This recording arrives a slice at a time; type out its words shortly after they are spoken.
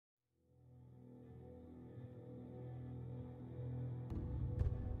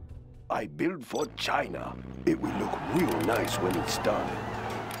I build for China. It will look real nice when it's done.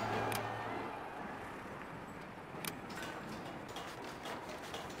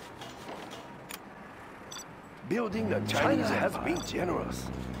 Building the Chinese has been generous.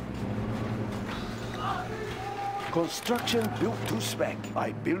 Construction built to spec.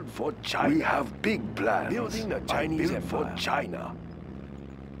 I build for China. We have big plans. Building the Chinese for China.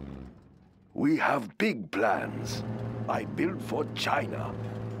 We have big plans. I build for China.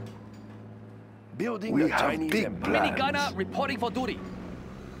 Building the Chinese big plans. Minigunner reporting for duty.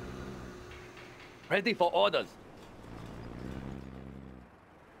 Ready for orders.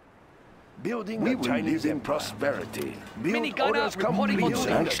 Building the Chinese in prosperity. Minigunner reporting for duty.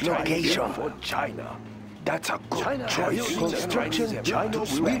 Next location for China. That's a good choice. Construction China will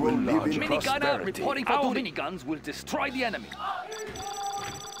live in Minigunner reporting for duty. Miniguns will destroy the enemy.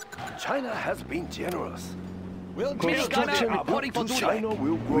 China has been generous. Construction reporting for duty. China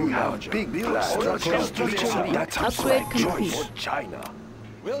will grow. We have big plans. Construction. That's a great choice for China.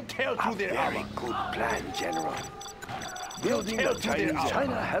 We'll tear through their armor. Very good plan, General. Building the Chinese.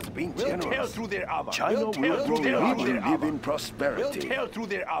 China has been generous. We'll tear through their armor. China will grow. We will live in prosperity. We'll tear through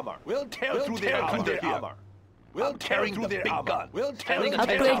their armor. We'll tear through their armor. We'll tear through their armor. We'll tear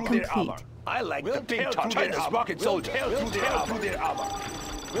through their armor. I like the big China's rocket soldier. We'll tear through their armor.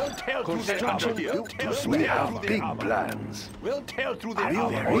 We'll tear through their armor. We have big plans. We'll tear through their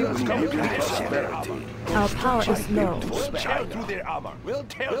armor. We'll live in prosperity. Our power is low. We'll tear through their armor. We'll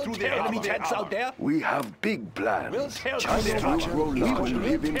tear through their enemy tanks out there. We have big plans. We'll tear through China their will grow. armor. We will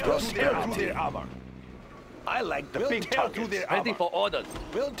live in Through prosperity. their armor. I like the We'll big tear through targets. their Ready armor. for orders.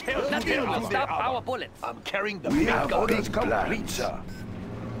 We'll tear through Nothing their will stop our armor. bullets. I'm carrying the We big have gun. big plans, sir.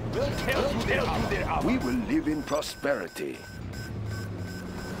 We'll tear through their armor. We will live in prosperity.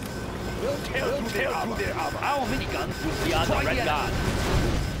 We'll tear through their armor. Our miniguns will be under red guard.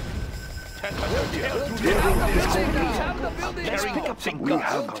 We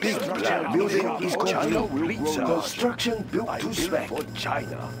have big plans. Building is China will grow. Construction built to spec for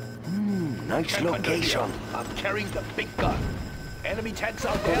China. Nice location. I'm carrying the big gun. Enemy tanks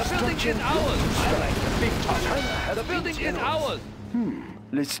out there. The building is ours. I like the big target. China has The building is ours.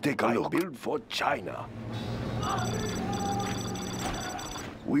 Let's take a look. Build for China.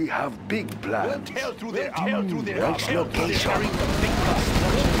 We have big We'll plans. tear through their armor. Nice location. Carrying the big gun.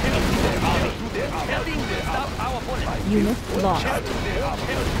 We'll tear through their armor. Nothing will stop our bullets. Unit lost. Tear through their armor.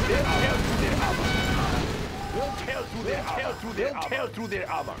 Tear through their armor. We'll tear through their armor. Tear through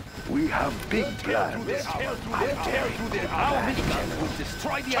their armor. We have big plans. Tear through their Our armor. miniguns will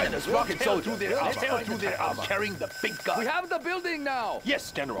destroy the enemy. China's rocket soldier. Tear through their armor. Carrying the big gun. We have the building now.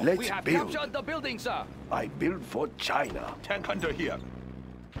 Yes, General. Let's We have build. captured the building, sir. I build for China. Tank hunter here.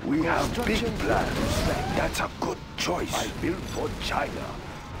 We have big plans. That's a good choice. I build for China.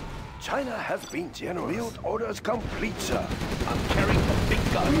 China has been generous. Build orders complete, sir. I'm carrying the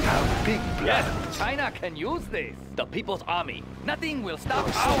big gun. We have big Yes, plans. China can use this. The People's Army. Nothing will stop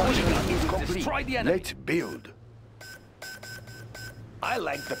our Construction is miniguns. Will complete. destroy the enemy. Let's build. I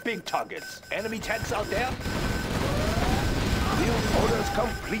like the big targets. Enemy tanks out there. Build orders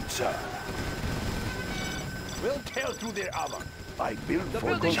complete, sir. We'll tear through their armor. I build The for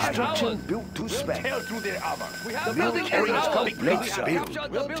building is construction ours. built to We'll spec. tear through their armor. We have The the building building is is ours. complete, We have sir. captured the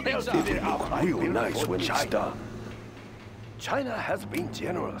We'll building, tear sir. through their armor. Real nice for when it's China. done. China has been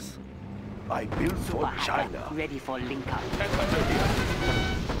generous. I build for China. Ready for link up. Tank hunter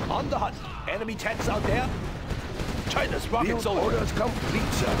here. On the hunt. Enemy tanks out there. China's rocket Build soldier. orders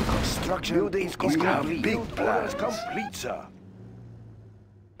complete, sir. Construction building is complete. We have big plans. Complete, sir.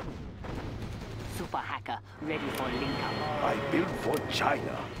 Super hacker. Ready for link up. I build for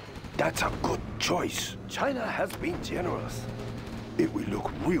China. That's a good choice. China has been generous. It will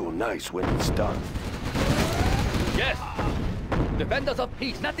look real nice when it's done. Yes. Defenders of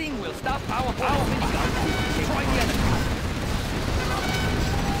peace. Nothing will stop our miniguns. Will destroy the enemy.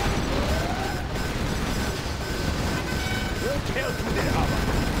 We'll tear through their armor.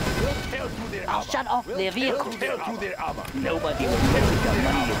 We'll tear through their I'll armor. shut off their We'll vehicle. tear through their armor. Nobody will take the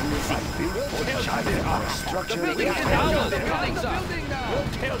money you're losing. Build for China. Construction Building is is ours. complete. The building, sir. We'll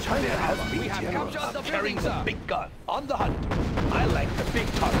tear through their armor. We have captured the Carrying building, the sir. big gun. On the hunt. I like the big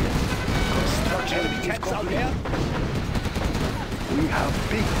targets. Construction Enemy is tanks out complete. there. We have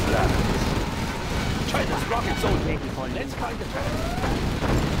big plans. China's rocket soldier. Ready for link Let's find the tank.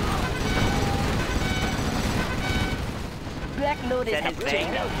 Black Lotus has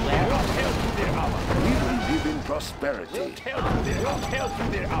changed. We'll Well, tear through their armor. We will live in We'll prosperity. tear through their armor. Tear through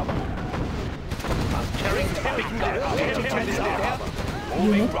their armor. I'm carrying the big gun. Enemy tanks out there.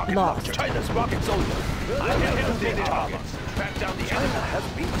 Unit rocket lost. launcher. China's rocket soldier. We'll tear through their targets. Track down the China enemy. has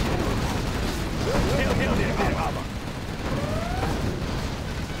been generous. We'll tear through their armor.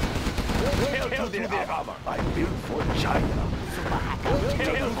 We'll tear through their armor. I built for China. We'll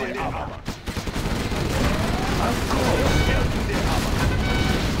tear through their armor. Of course. We'll tear through their armor.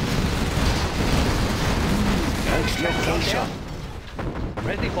 Next location.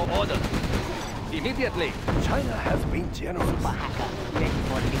 Ready for order. Immediately. China has been generous. Hacker, ready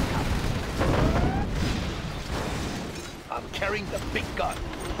for link up. I'm carrying the big gun.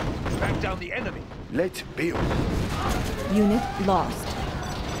 Track down the enemy. Let's build. Unit lost.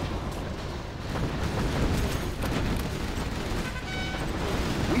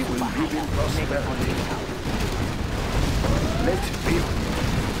 We will live in prosperity. Let's build.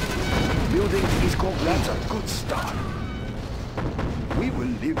 Building is complete. That's a good start. We will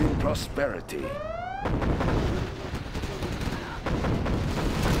live in prosperity.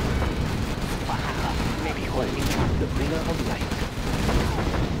 Behold, the bringer of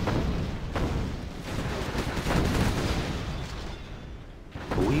light.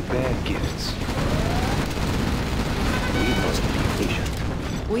 We bear gifts. We must be patient.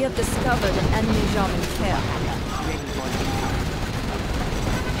 We have discovered an enemy German care. Ready for link up.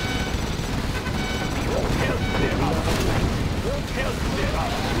 We'll tear through their armor. We'll tear through their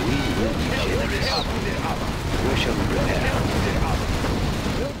armor. We will be generous. Through their armor. We shall prepare.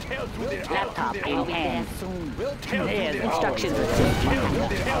 We'll tear through their armor. Laptop in hand. Soon. We'll tear through There's their instructions armor. received. Tear through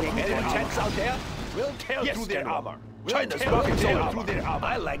their armor. Enemy tanks out there? We'll tear through their armor. China's rocket soldier through their armor.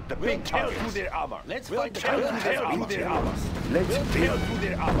 I like the big targets. Through their armor. Let's fight the China through their armor. Let's We'll tear build. through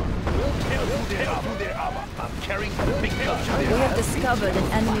their armor. We'll tear through their armor. I'm carrying the big gun. We have discovered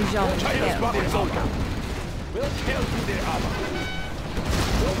an enemy German China's care. rocket soldier. We'll tear through their armor.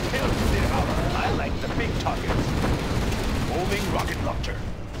 We'll tear through their armor. I like the big targets. Moving rocket launcher.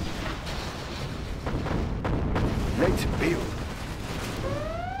 Let's build.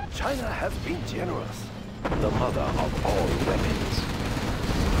 China has been generous. The mother of all weapons.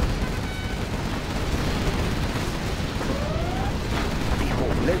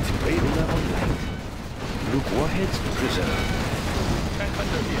 Behold, let's build our light. Look, warheads preserved. Tank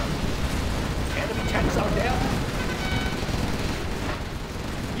under here. Enemy tanks out there?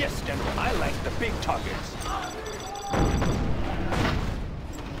 Yes, General. I like the big targets.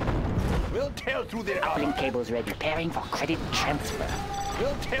 We'll tear through their armor. Uplink cables ready. Preparing for credit transfer.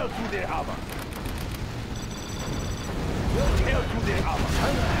 We'll tear through their armor. We'll tear through their armor.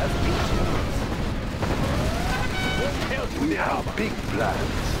 China has been generous. We'll tear through We their have armor. big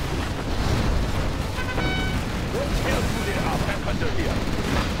plans. We'll tear through their armor. Tank under here.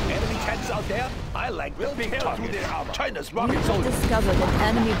 Enemy tanks out there? I like the big targets. Through their armor. China's We rocket have soldier. discovered an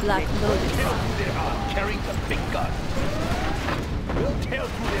enemy Black Tear Lotus. through their armor. Carrying the big gun. We'll tear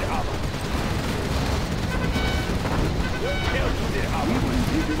through their armor. We'll tear through their We armor. will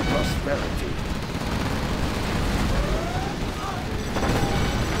live in prosperity.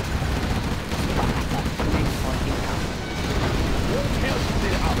 Ready for link up. We'll tear through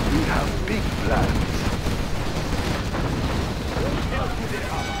their armor. We have big plans. We'll tear through their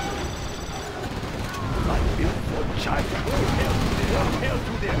armor. I built for China. We'll tear through their armor. Tear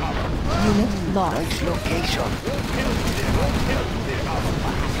through their armor. Unit lost. Nice location. We'll tear through their armor. Tear through their armor.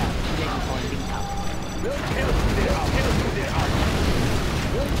 Ready for link up. We'll tear through their armor. Tear through their armor.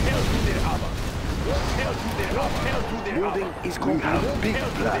 We'll tear through their armor. We'll tear through their armor. Tear through their armor. Building is complete. We have big Tear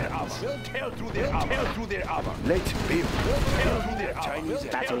through their armor. plans. We'll tear through their armor. Tear through their armor. Let's build. We'll tear through their armor. Chinese We'll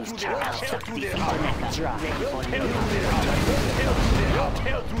tear Batteries through their armor. charged. Tear through their Defeat armor. hacker. Ready for Tear link through up. their armor. We'll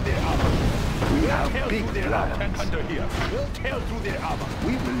tear through their armor. We We'll have tear big through their armor. plans. Tank under here. We'll tear through their armor.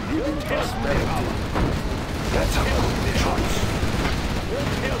 We will live in Tear through their prosperity. armor. That's a good choice. We'll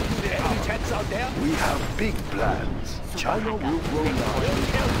tear through their armor. Tanks out there? We have big plans. China will grow We'll large.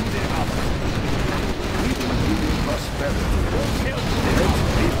 tear through their armor. We will live in prosperity. We'll tear through their Let's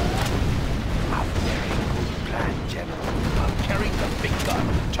armor. build. A very good plan, General. I'm carrying the big gun.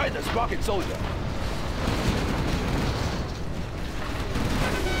 China's rocket soldier.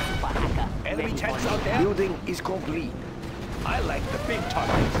 Super hacker. Enemy Ready for tanks link out up. there? Building is complete. I like the big I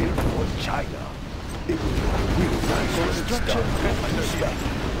target. built for China. It will nice construction.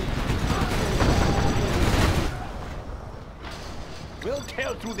 We'll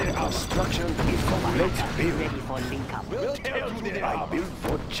tear through their armor. Construction is complete. Let's build. Ready for link up. We'll tear through their I armor. built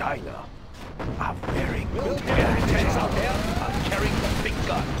for China. A very We'll good tear the tanks plan. out there. I'm carrying the big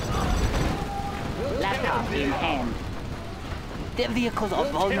gun. Laptop in hand. Their vehicles are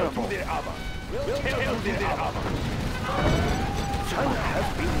We'll tear vulnerable. through their armor. We'll tear through their armor. China has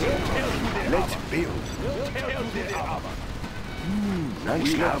been Tear through their Let's armor. build. We'll tear through their armor.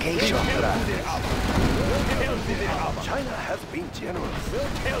 Nice location. China has been generous. We'll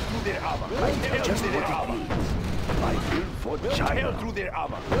tear through their armor. Just what it needs. I build for China. Tear through their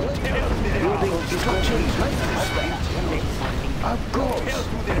armor. We'll tear through their armor. Building destruction. China has been generous. Of course. Tear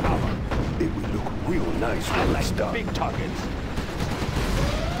through their armor. It will look real nice I when like it's done. big targets.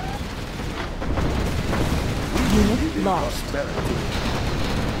 Unit lost. Prosperity.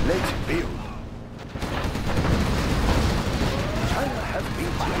 Let's build. China has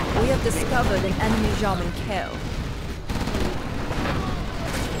been generous. We have discovered an enemy German kill.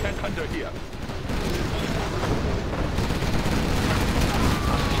 Tank hunter here.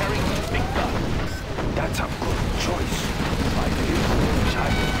 I'm carrying the big gun. That's a good choice. I build for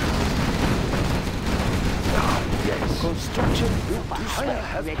China. Ah, yes. Construction built to China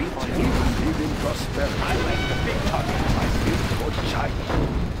has been generous. Live in prosperity. I like the big target. I built for China.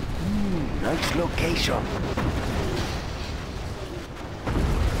 Nice location.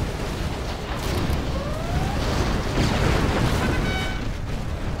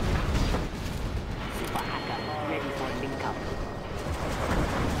 Super hacker ready for link up.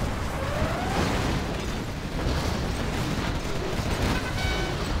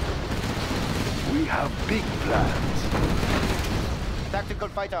 We have big plans. Tactical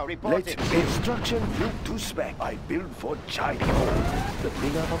fighter Let's reporting. build. Construction built to spec. I build for China. The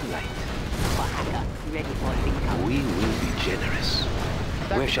bringer of light. Super hacker ready for link up. We will be generous.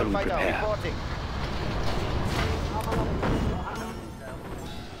 Where shall we Fighter prepare? reporting.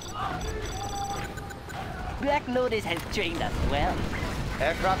 Black Lotus has trained us well.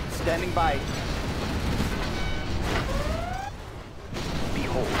 Aircraft standing by.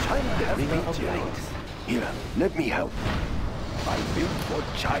 Behold, China has been generous. Here, let me help. I build for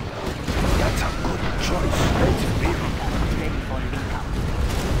China. That's a good choice. Let's build. Ready for link up.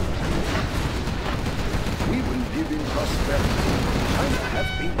 We will live in prosperity. China has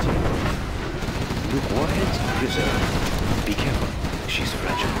been generous. Look, warheads preserved. Be careful. She's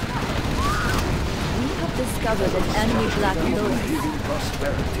fragile. We have discovered an enemy Black We will Lotus. live in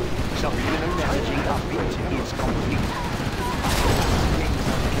prosperity. Subliminal messaging update is complete.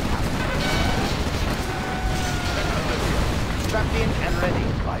 Strapped in and ready.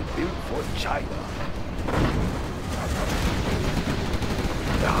 I build for China.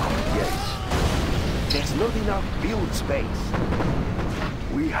 Ah, yes. There's not enough build space.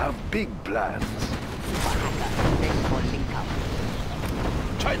 We have big plans. Super hacker ready for link up.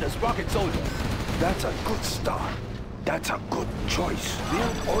 China's rocket soldier. That's a good start. That's a good choice.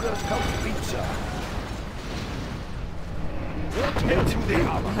 Build orders complete, sir. We'll tear through their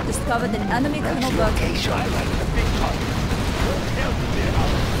armor. We have discovered an enemy Next Colonel Burke. location. I like the big target. We'll tear through their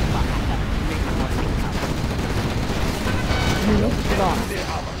armor. Super hacker ready for link up. Unit lost. Their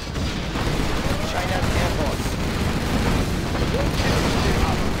armor. China's Air Force. We'll tear through their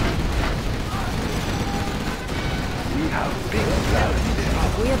armor. We have big plans.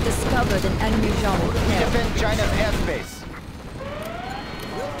 We have discovered an enemy German kill. Defend China's airspace.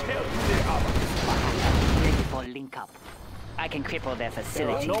 We'll tear through their armor. Super hacker ready for link up. I can cripple their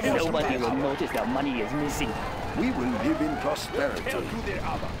facility. There are no more Nobody supplies. will notice their money is missing. We will live in Tear prosperity. through their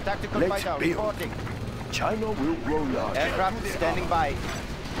armor. Tactical Let's fighter build. reporting. China will roll out. Aircraft standing by.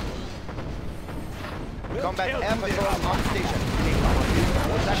 We'll Combat tear air through their patrol armor. on station.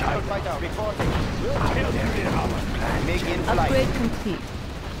 Tactical fighter reporting. We'll tear through their armor. Make in flight. Upgrade complete.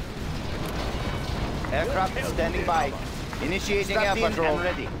 Aircraft standing by. Initiating air Strapped in patrol. and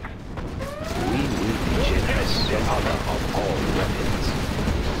ready. We will be generous in honor of all weapons.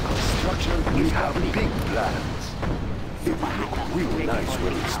 Construction, we have big plans. It will look real nice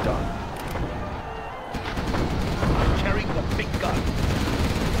when it's done. I'm carrying the big gun.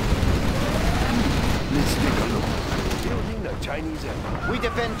 Let's take a look. Building the Chinese Empire. We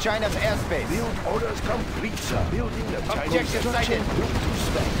defend China's airspace. Build orders complete, sir. Building the Chinese Objective construction sighted. built to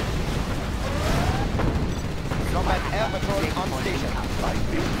spec. Combat air patrol on station. I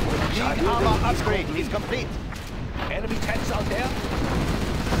build for Lead China. armor upgrade is complete. Enemy tanks out there.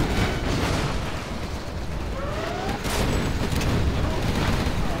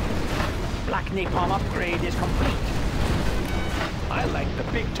 Black napalm upgrade is complete. I like the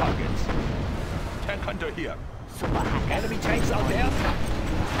big targets. Tank hunter here. Super hacker. Enemy tanks out there.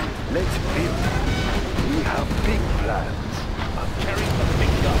 Let's build. We have big plans. I'm carrying the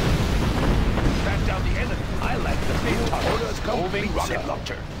big gun. Back down the enemy. I like the big targets. Moving rocket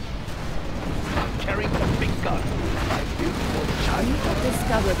launcher. I'm carrying the big gun. I build for We China. have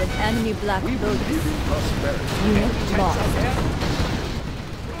discovered an enemy Black We will Lotus. live in prosperity. Unit Tanks lost. out there.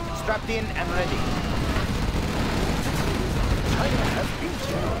 Strapped in and ready. China has been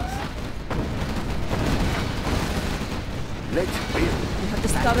generous. Let's build. We have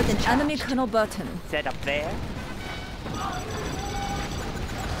discovered an enemy Colonel Burton. Set up there.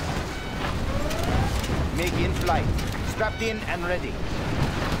 Make in flight. Strapped in and ready.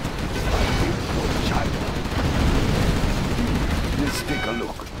 China. Let's take a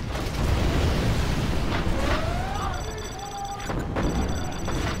look.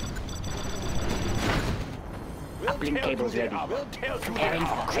 Uplink cables ready. Preparing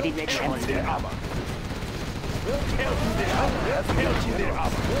for credit transfer.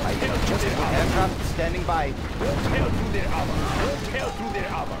 Aircraft standing by.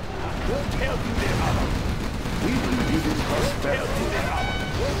 We will live in prosperity.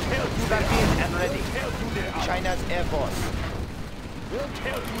 Strapped in and ready. China's Air Force.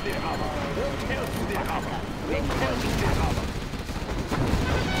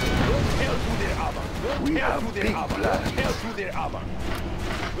 We have big plans.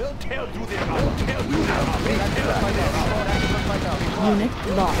 We'll tear through their armor. We have big plans. Unit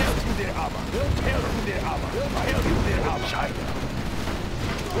lost. Through their armor. We'll tear through their armor. We'll tear through their armor. China.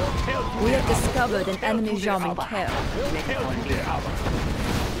 We have discovered an enemy Jamin Care. We'll tear through their armor.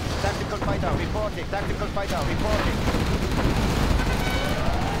 Tactical fighter reporting. Tactical fighter reporting.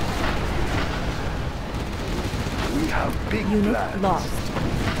 We have big Unit plans. lost.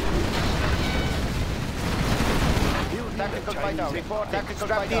 Tactical fighter report. Tactical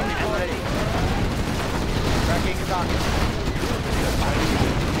fighter and ready. Tracking target.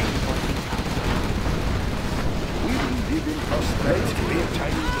 We will live in prosperity. We have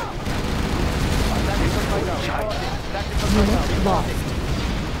Chinese. Tactical fighter reporting. Tactical fighter Unit lost. reporting.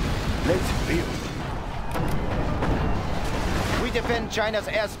 Let's build. We defend China's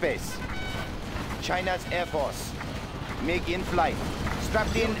airspace. China's Air Force. Make in flight.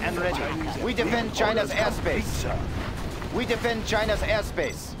 Strapped in and ready. We defend China's airspace. We defend China's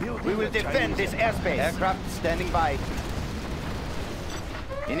airspace. We will defend this airspace. Aircraft standing by.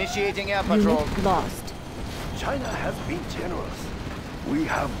 Initiating air patrol. Unit lost. China has been generous. We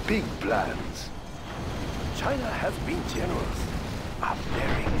have big plans. China has been generous. A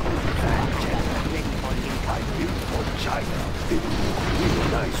very good plan. I built for China. It will look really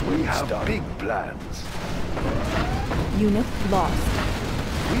nice when we have big plans. Unit lost.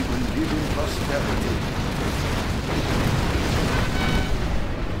 We will live in prosperity.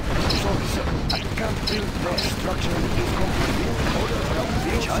 Sorry, sir. I can't build. The structure is complete. Orders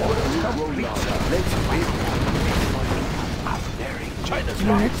complete. China is complete, sir. Let's build. A very China's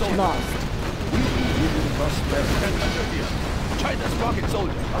Unit rocket soldier. lost. We will live in prosperity. China's rocket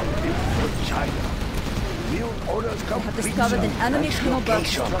soldier. I built for China. Build orders complete. have discovered sir. an enemy Next Colonel Burton.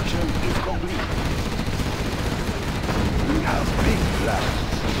 location. Construction is complete. We have big plans.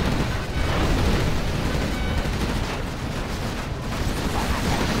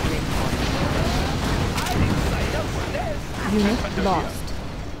 Unit lost.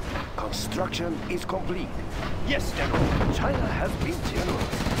 Construction is complete. Yes, General. China has been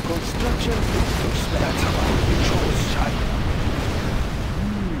generous. Construction is to That's about we chose China.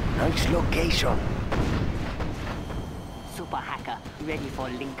 Nice location. Super hacker ready for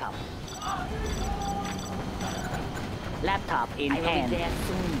link up. Laptop in hand. There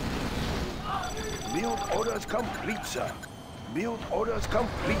soon. Build orders complete, sir. Build orders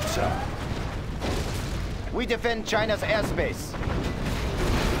complete, sir. We defend China's airspace.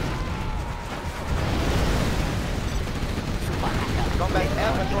 Super hacker. Combat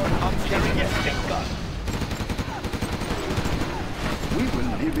air patrol on schedule. Yes, thank God. We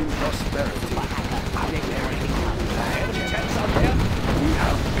will live in prosperity. Super hacker ready for link up. Enemy tanks out there. We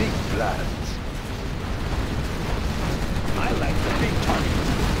have big plans. I like the big targets.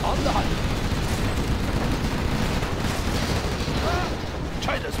 On the hunt.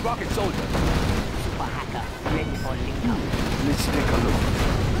 China's rocket soldier. Super hacker ready for link up. Let's take a look.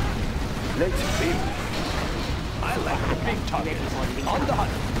 Let's build. I like the big targets. Ready for link On up. the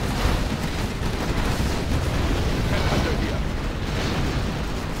hunt. Under here.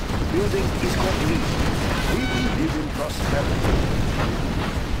 Building is complete. We will live in prosperity.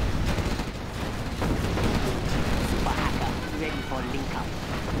 Super hacker ready for link up.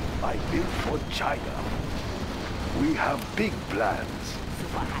 I built for China. We have big plans.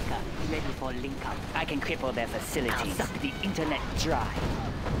 Super hacker ready for link up. I can cripple their facilities. Suck the internet dry.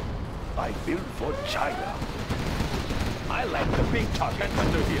 I built for China. I like the big target.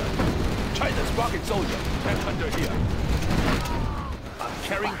 Under here. China's rocket soldier. Under here. I'm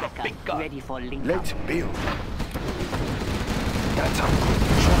carrying the Hacker big gun. ready for link up. Let's build. That's a good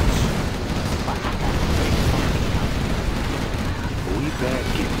choice. Super hacker ready for link up. We bear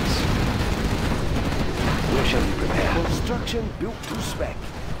gifts. Where shall we prepare? Construction built to spec.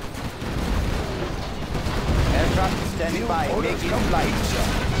 Aircraft standing by. Make in flight.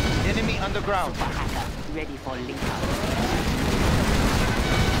 Enemy underground. Super hacker, ready for link up.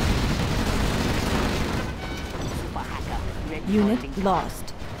 Super hacker, ready for Unit link up.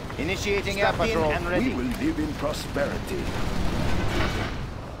 lost. Initiating air patrol and We ready. will live in prosperity.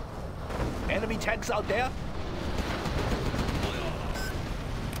 Enemy tanks out there?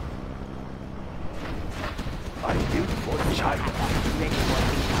 I built for China. Ready for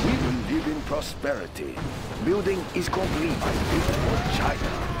link up. We will live in prosperity. Building is complete. I built for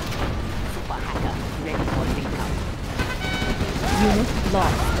China. Super hacker, ready for link up. Unit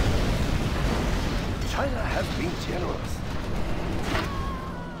lost. China has been generous.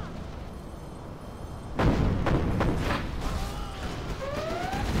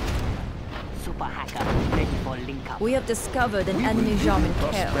 Super hacker, ready for link up. We have discovered an We will enemy live in German kill.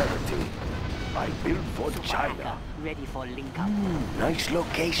 prosperity. I built for Super China. hacker, ready for link up. Nice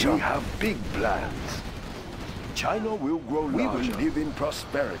location. We have big plans. China will grow larger. We will live in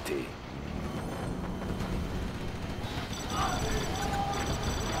prosperity.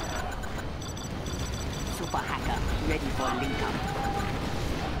 Super hacker, ready for link up.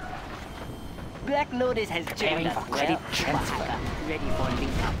 Black Lotus has joined us. credit Super transfer. hacker, ready for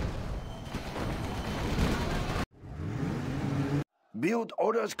link up. Build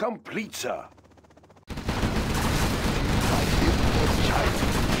orders complete, sir. I built for China.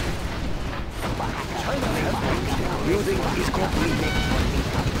 Super hacker, China has been generous. Building is complete. ready for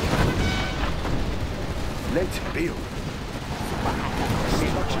link up. Let's build. Super hacker,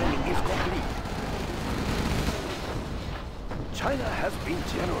 ready for Construction link is up. complete. China has been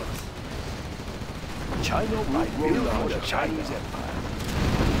generous. China will grow larger. Chinese empire.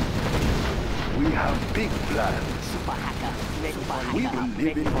 We have big plans. Super hacker, ready for We link will up. live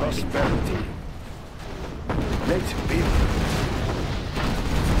Ready in for link up. prosperity. Let's build.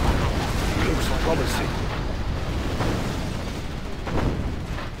 Looks promising.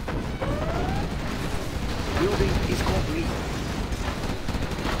 Building is complete.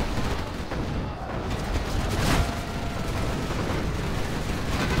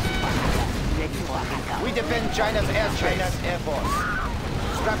 Ready for link up. We defend China's airspace. China's Air Force.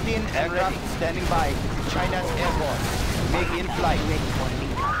 Strapped in, aircraft standing by. China's Air Force. Make in flight. Ready for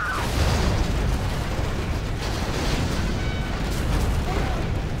link up.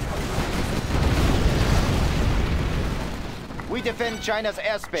 We defend China's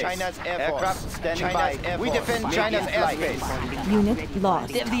airspace. China's Air Force. Aircraft standing by. We defend China's airspace. Unit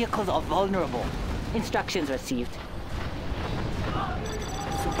lost. Their vehicles are vulnerable. Instructions received.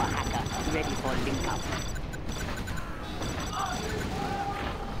 Super hacker, ready for link up.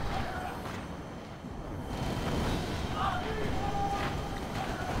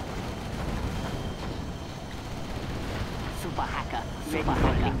 Super hacker, ready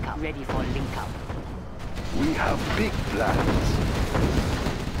for link up. Ready for link up. We have big plans.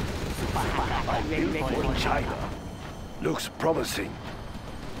 Super hacker, I ready built for for link China. up. Looks promising.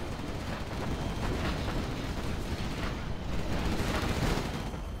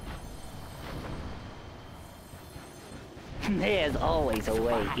 There's always a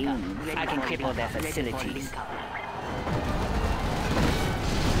way in. I can cripple their facilities.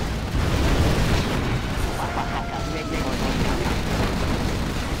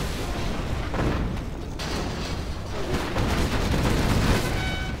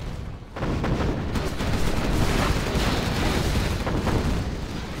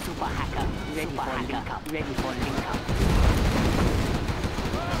 Super hacker, ready for link up. Ready for link up.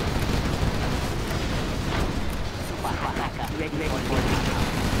 Super hacker, ready for link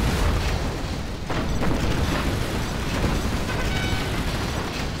up.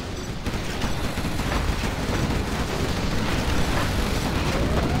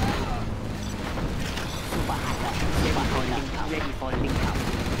 Super hacker, ready for link up.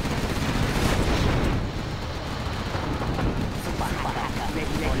 Super hacker,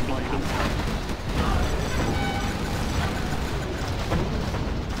 ready for link up.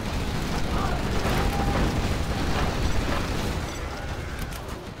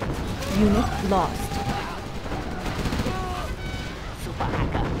 Unit lost. Super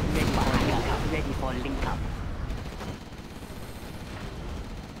hacker, ready for link up.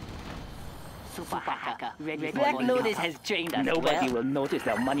 Super hacker, ready for Black link Lotus up. has trained us. Nobody will notice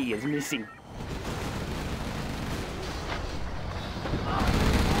that money is missing.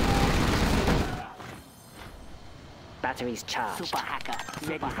 Batteries charged. Super hacker,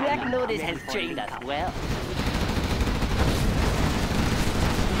 ready for Black link Lotus up. has Ready for trained link us up. well.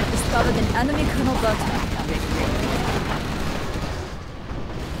 We have discovered an enemy converter. Ready for link up.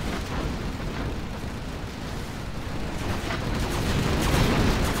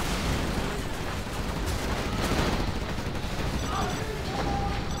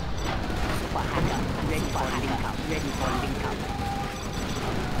 for link up. Ready for link up.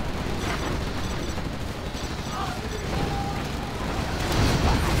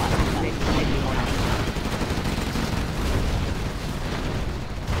 Ready for link up.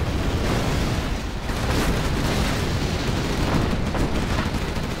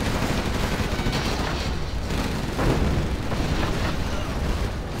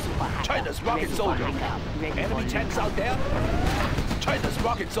 China's rocket soldier. Enemy tanks out there. China's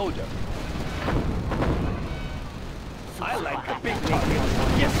rocket soldier. I like the big target.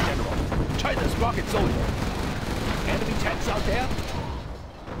 Yes, General. China's rocket soldier. Enemy tanks out there.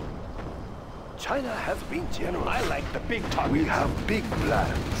 China has been generous. I like the big target. We have big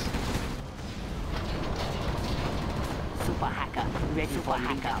plans. Super hacker, ready for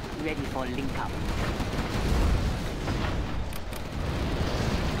link up. Ready for link up.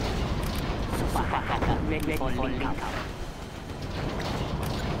 Super hacker, ready for link up.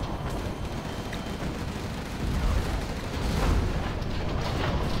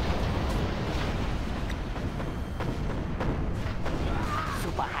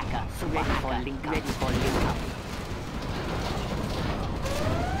 Super hacker, ready for link up. Ready for link up.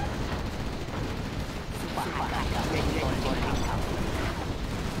 Super hacker, ready for link up.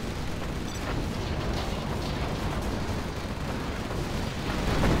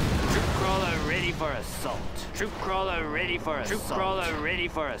 Troop crawler ready for assault. Troop crawler ready for assault. Troop crawler ready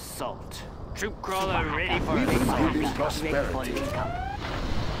for assault. Troop crawler ready for We assault. will give Ready for prosperity. link up.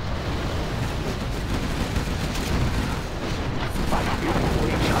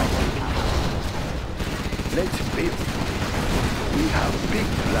 Let's build. We have big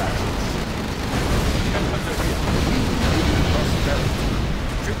plans. We will give prosperity.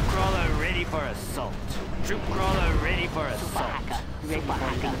 Troop crawler ready for assault. Troop crawler ready for Super assault. hacker, ready for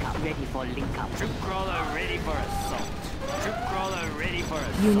link up. Ready for link up. Troop crawler ready for assault. Troop crawler ready for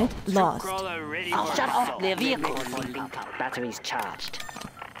assault. Unit Troop lost. crawler ready I'll for shut assault. off their vehicle. Ready for link up. Batteries charged.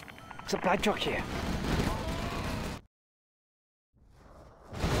 Supply truck here.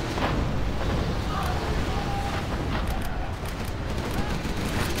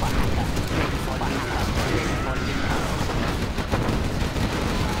 Super hacker, ready for link up. Ready for link up.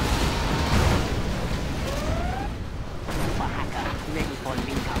 Super hacker, ready for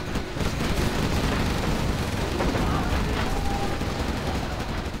link up.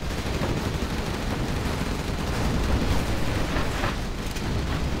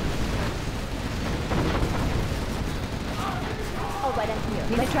 Oh, right, I'm here.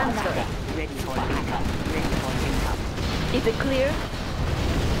 Need a Super transfer. hacker, ready for link up. Ready for link up. Is it clear?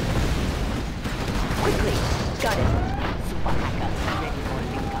 Quickly. Got it. Super hacker, ready for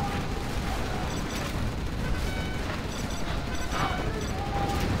link up.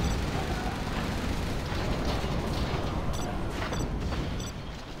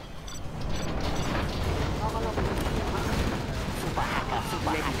 Super hacker,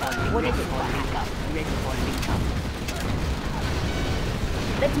 ready for link up. What is it? For link up. Ready for link up.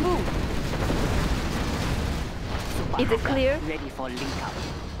 Let's move. Super Is it hacker, clear? Ready for link up.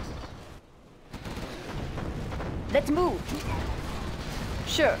 Let's move.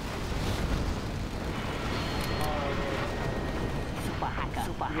 Sure. Super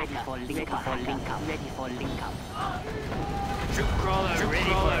hacker, ready for link up. Ready for link up. Troop crawler ready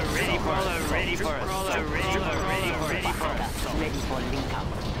for assault. Ready for assault. Ready for assault. Ready for Super hacker, assault. ready for link up.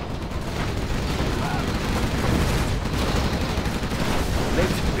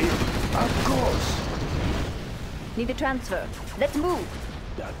 Let's build. Of course. Need a transfer. Let's move.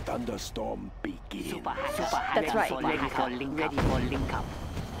 The thunderstorm begins. Super hacker, That's right. Ready for link up. Ready for link up.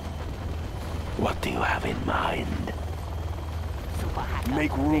 What do you have in mind? Super hacker,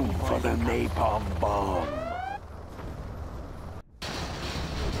 Make room ready for the link up. napalm bomb.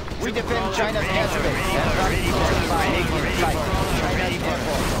 We defend China's airspace. Aircraft standing by. Making flight. China's Air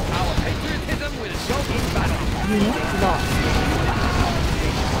Force. Our patriotism will show in battle. Unit lost.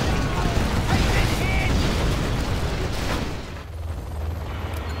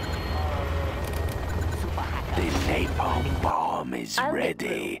 Super hacker, The napalm bomb is I'll get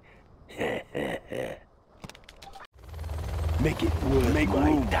ready. Make it worth Make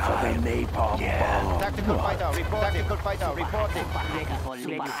room time. For the napalm bomb. Tactical fighter report. Tactical fighter reporting.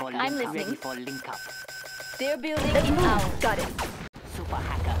 ready for link I'm up. listening. Ready for link up. They're building it out. Got it. Super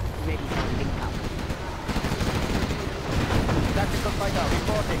hacker, ready for link up. Tactical fighter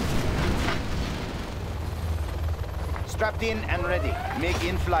reporting. Strapped in and ready. Make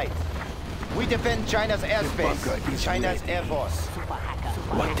in flight. We defend China's airspace. bunker is China's ready. Air Force. Super hacker,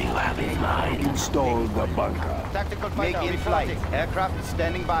 What do you have in mind? Install the bunker. Tactical fighter make in flight. Aircraft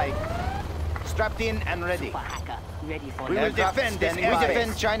standing by. Strapped in and ready. super hacker, ready for We will defend this airspace. We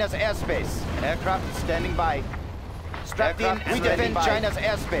defend China's airspace. Aircraft standing by. Strapped in. We defend China's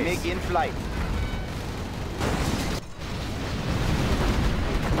airspace. Make in flight.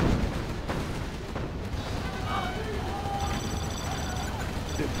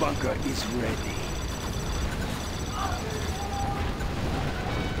 The bunker is ready.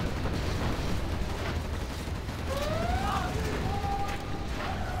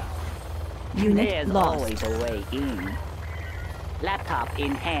 Unit There's lost. always a way in. Laptop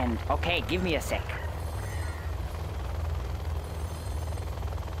in hand. Okay, give me a sec.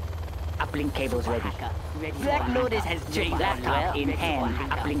 Uplink cables ready. Black Lotus has joined. Laptop in hand.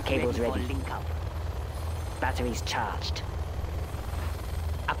 Uplink cables ready. Batteries charged.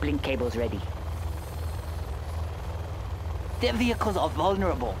 Uplink cables ready. Their vehicles are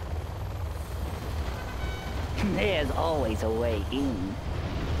vulnerable. There's always a way in.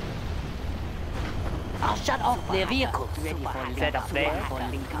 I'll shut off their vehicles. Set up there. Ready for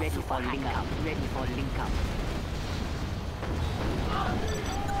link up. Ready for link up.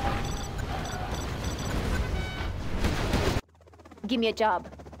 Give me a job.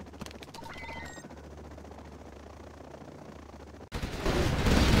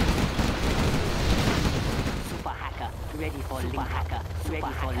 Super hacker. Ready for link up. Ready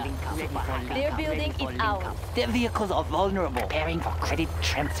for link up. Ready for link up. Their building is ours. Their vehicles are vulnerable. Preparing for credit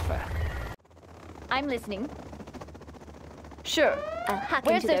transfer. I'm listening. Sure. I'll hack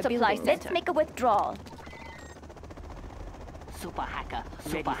Where's into the their supply building. center? Let's make a withdrawal. Super hacker.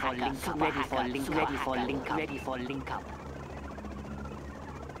 Ready for link up. Ready for link up. Ready for link up. Ready for link up.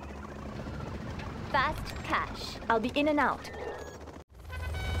 Fast cash. I'll be in and out.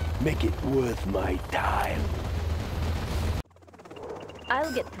 Make it worth my time.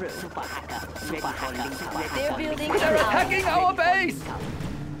 I'll get through. Super hacker. Ready for link up. Their building is They're ours. attacking our base!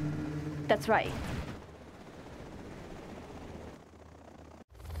 That's right.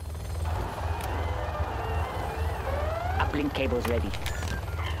 Uplink cables ready.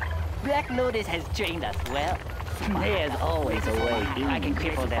 Black Lotus has trained us well. There's always a way in. I can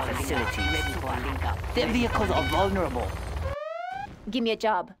cripple their facilities. Ready for link up. Their vehicles are vulnerable. Give me a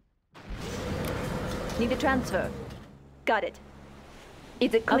job. Need a transfer. Got it.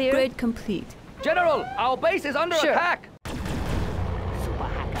 Is it clear? Upgrade complete. General, our base is under Sure. attack! Super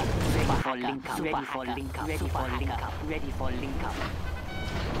hacker. Ready for link up. Ready for link up. Ready for link up. Ready for link up.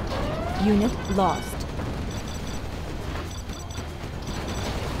 Unit lost.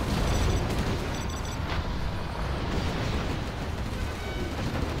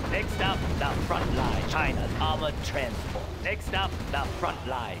 Next up, the front line. China's armored transport. Next up, the front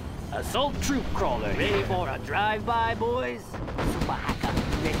line. Assault troop crawler. Ready for a drive-by, boys? Super hacker.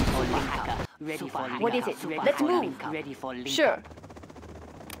 Ready for link up. Ready for link up. What is it? Let's move. Ready for link up. Sure.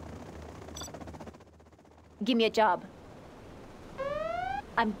 Give me a job.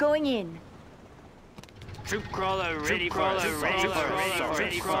 I'm going in. Troop crawler ready for assault.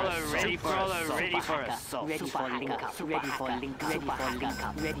 Ready for assault. Ready for link up. Ready for link up. Ready for link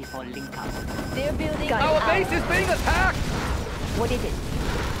up. Ready for link up. Their building Our is base ours. is being attacked! What is it?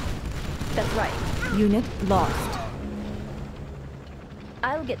 That's right. Unit lost.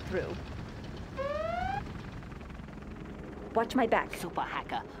 I'll get through. Watch my back. Super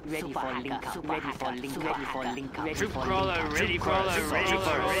hacker. Ready for link up. Ready for link up. Ready for link up. Troop crawler ready for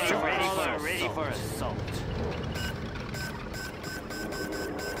assault.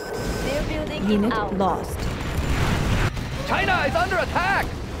 Their building Unit is ours. lost. China is under attack!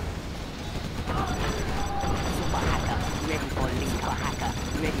 Super hacker. Ready for link up. Hacker.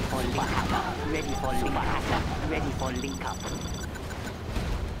 Ready for link up. Ready for link up. Hacker. Ready for link up.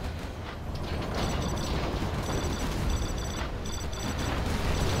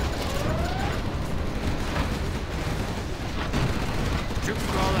 Troop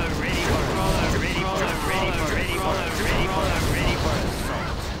crawler ready for assault.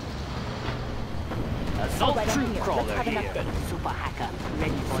 Assault right on troop here. Let's crawler have an here. update. Super hacker.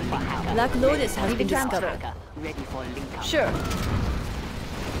 Ready for link up. Black Lotus has Need been a transfer. discovered. Hacker. Ready for link up. Sure.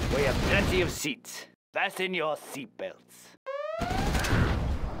 We have plenty of seats. Fasten your seatbelts.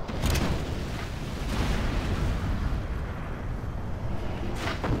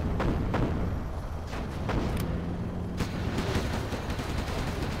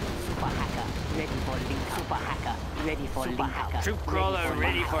 Super hacker. Ready for link up. Super hacker. Ready for link up. Troop crawler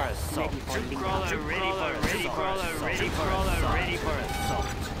ready for assault. Ready for Troop link crawler up. ready for assault.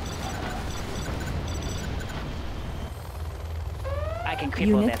 I can cripple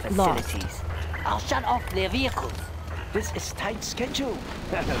Unit their lost. facilities. I'll shut off their vehicles. This is tight schedule.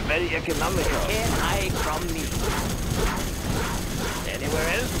 Very economical. Can't hide from me. Anywhere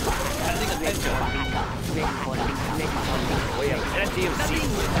else? Having a Ready for hacker. We have plenty of Nothing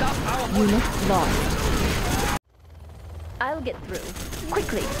seats. will stop our Unit lost. I'll get through.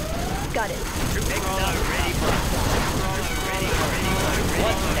 Quickly. Got it.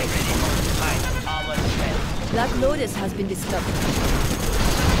 What's next? China's armored transport. Black Lotus has been discovered.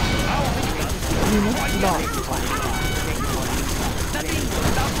 Unit lost. Nothing will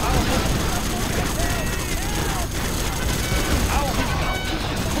stop our minigun will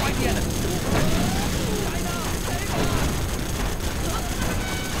destroy the enemy.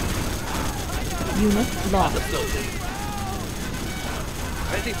 Unit lost. Understood.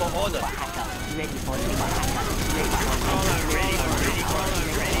 Ready for order.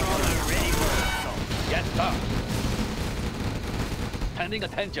 Yes, sir. Pending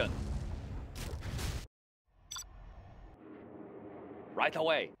attention. Right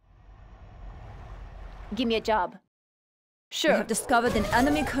away. Give me a job. We Sure. have discovered an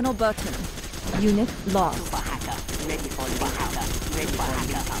enemy Colonel Burton. Unit lost.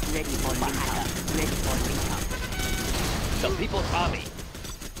 The People's Army.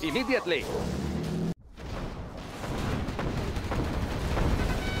 Immediately.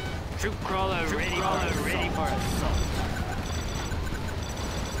 Troop crawler ready for assault.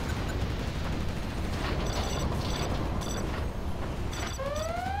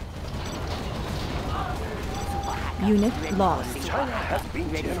 Unit lost. China has been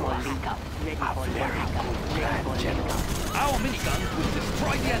generous. A very good plan, General. Our minigun will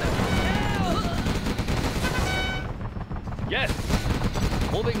destroy the enemy. Yes.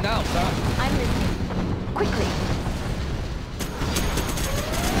 Moving now, sir. I'm listening. Quickly.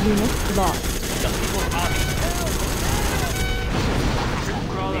 Unit lost. The People's Army. Troop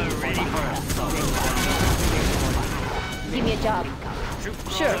crawler ready for assault. Give me a job. Troop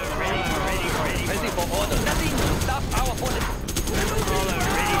Sure. crawler ready for Ready for order. Nothing will stop our bullets. Troop crawler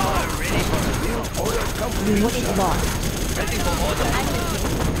ready for assault. Order complete. Unit lost. Ready for order. I'm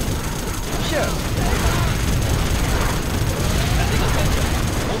listening. Sure. Pending attention.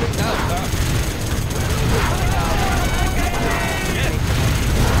 Moving now, sir. Yes.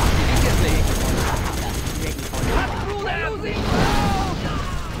 Immediately. Cut through them.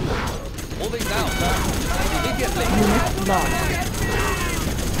 Moving now, sir. Immediately. Unit lost.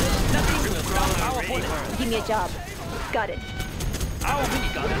 Nothing will stop our bullets. Give me a job. Got it. Our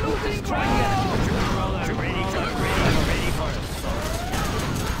minigun will destroy the enemy. Troop crawler ready for assault.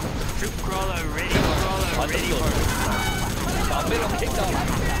 Troop crawler ready for assault. The middle kingdom.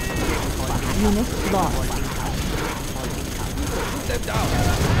 Unit lost. Shoot them down.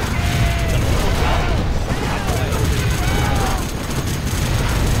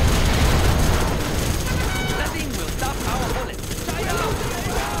 Nothing will stop our bullets.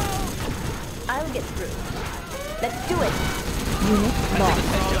 I'll get through. Let's do it. Unit lost.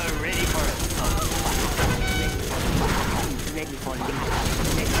 Crawler ready for assault.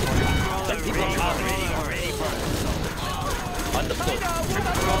 The People's Army. Ready for assault. Understood.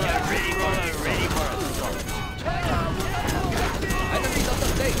 Crawler ready for assault. Enemies of the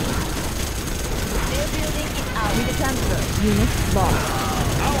state. Their building is out. Need a transfer. Unit lost.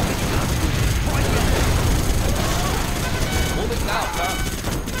 Our minigun will destroy the enemy. Moving now, sir.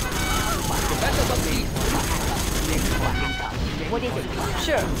 Defenders of peace. What is it?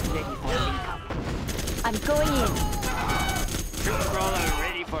 Sure. I'm going in. Troop crawler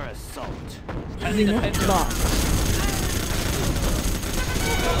ready for assault. Pending Unit attention. lost.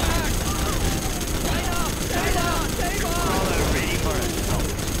 Crawler ready for assault.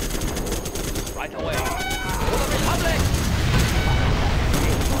 Right away. For the Republic!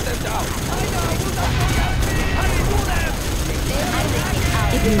 Shoot them down. Hurry through them! Their building is out.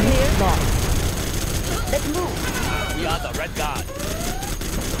 Is it Unit clear? lost. Let's move. We are the Red Guard.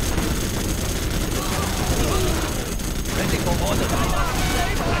 Ready for order.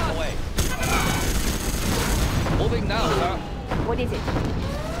 Right away. Moving now, sir. What is it?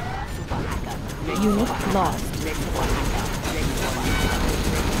 Unit lost.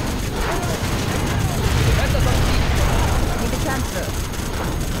 Defenders of peace. Need a transfer.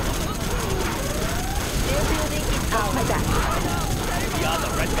 Their building is out. My back. We are the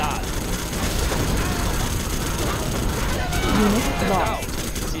Red Guard. Unit Them lost. down.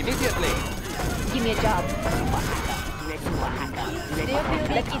 Immediately. Give me a job. Their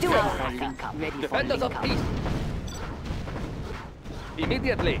building is out. Defenders of peace.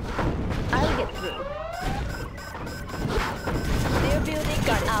 Immediately. I'll get through. Their building is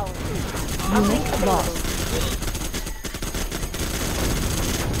out. Unit lost.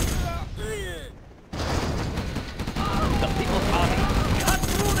 The People's Army. Cut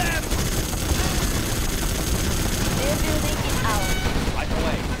through them! Their building is out. Right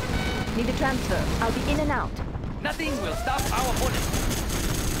away. Need a transfer. I'll be in an and out. Nothing will stop our bullets.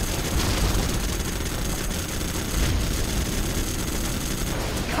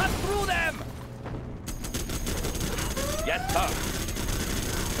 Cut through them! Yes, sir.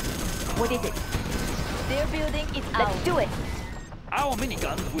 What is it? Their building is out. Let's do it. Our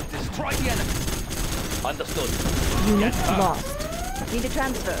miniguns will destroy the enemy. Understood. Unit Yes, sir. lost. Need a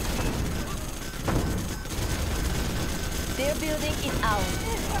transfer. Their building is out.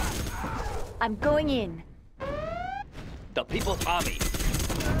 I'm going in. The People's Army.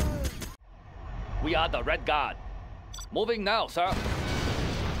 We are the Red Guard. Moving now, sir.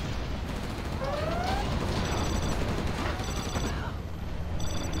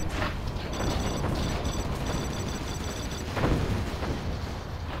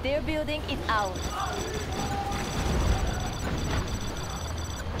 Their building is out.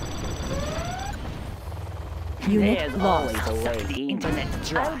 Unit There's lost. always a way. The internet's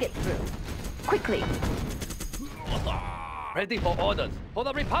dry. I'll get through. Quickly. Ready for orders. For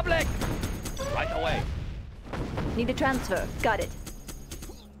the Republic! Right away. Need a transfer. Got it.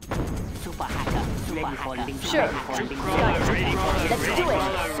 Super hacker. Ready for link. Sure. Got it. Let's do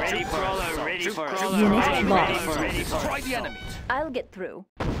it. Ready for ready for Unit lost. Destroy the enemy. I'll get through.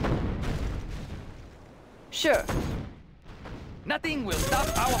 Sure. Nothing will stop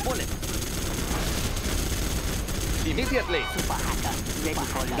our bullets. Immediately. Super hacker. Ready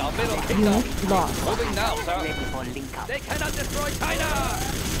for link. The middle kingdom. Unit lost. Moving now, sir. Ready for link up. They cannot destroy China!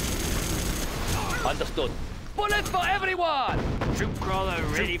 Understood. Bullets for everyone! troop crawler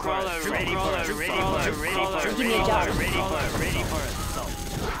ready for ready for Give me a job. ready for assault.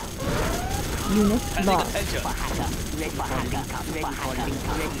 Unit Paying lost. attention. Ready for link up. Ready for link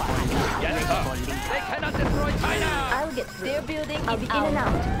up. Ready for link up. Yes, sir. They cannot destroy China! I'll get through. Their building I'll be in and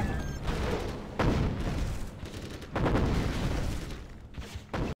out.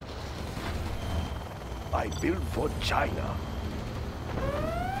 I build for China.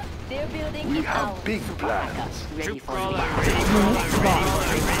 Their building We is have out. big plans. Ready for Crawler link up. ready Unit lost.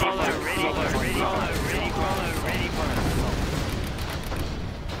 ready for assault.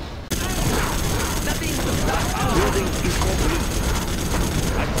 Nothing will stop our Building is complete.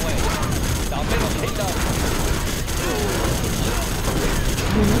 right away. The middle kingdom.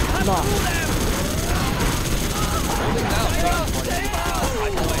 Unit lost. Moving now, sir.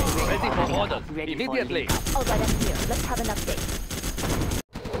 Right away. Ready for orders. Ready for Immediately. link up. All right, I'm here. Let's have an update.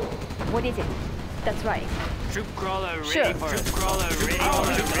 What is it? That's right. Troop crawler Sure. ready for troop crawler ready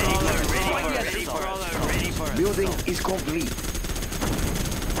for Building is complete.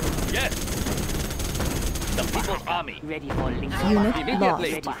 Yes. The People's Army. Ready for link up. Unit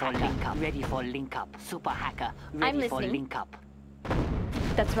Immediately. Ready for link up. Ready for link up. Super hacker. Ready for listening. link up.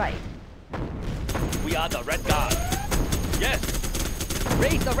 That's right. We are the Red Guard. Yes.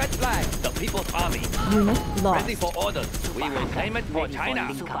 Raise the red flag. The People's Army. Unit lost. Ready for orders. We will claim it for Ready for China.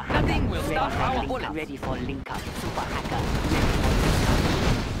 link up. Nothing will Ready stop for our link up. bullets. Ready for link up. Super hacker. Ready for link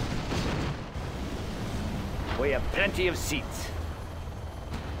up. We have plenty of seats.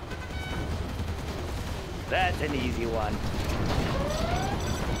 That's an easy one.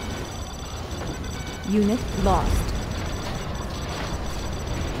 Unit lost.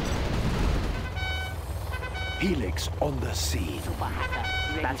 Helix on the scene. Super hacker.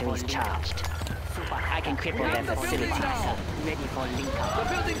 Ready Batteries for link charged. Super hacker. I can cripple have their the building facilities. now. Ready for link The up.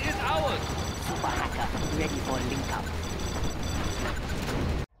 building is ours. Super hacker. Ready for link up.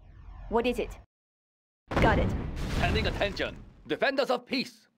 What is it? Got it. Paying attention. Defenders of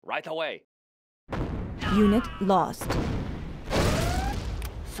peace. Right away. Unit lost.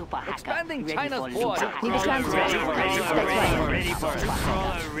 Super hacker. Expanding Ready China's for link border. up. Need a transfer. That's right. Ready for Super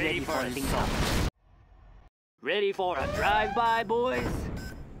hacker. ready Ready for for link up. Ready for a drive-by, boys?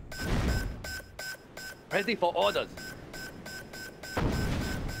 Ready for orders.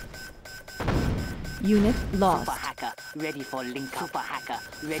 Unit lost. Super hacker. Ready for link up. Super hacker.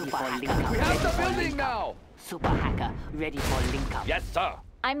 Ready for link up. We have Ready the for building link up. now. Super hacker. Ready for link up. Yes, sir.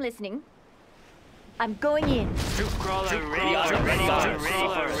 I'm listening. I'm going in. Troop crawler ready crawler for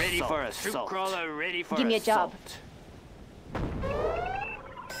ready ready for assault. Troop crawler ready for Give me a job.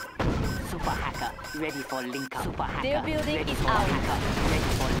 Super hacker. Ready for link up. Super hacker. Their building ready is for out. link up. Ready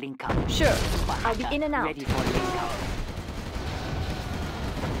for link up. Sure. Super I'll be hacker. in and out. Ready for link up.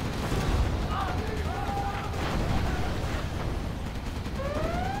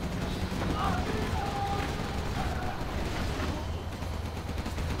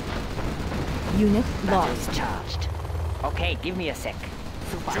 Unit Batteries lost. charged. Okay, give me a sec.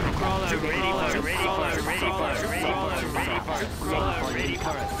 Super hacker. Crawler ready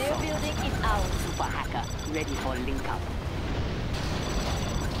for Their building is out. Super hacker. Ready for link up.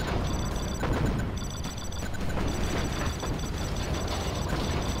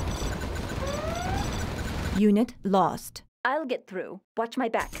 Unit lost. I'll get through. Watch my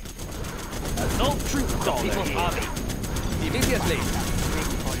back. Assault troop crawler People's here. army. Immediately.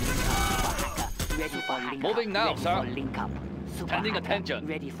 Ready for link Moving up. now, Ready sir. for link up. Super Standing hacker, attention.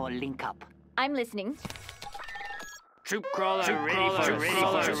 Ready for link up. I'm listening. Troop crawler ready for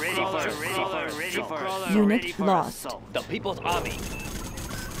Unit lost. The People's Army.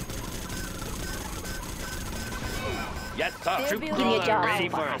 Yes, sir. They're Troop building a job. ready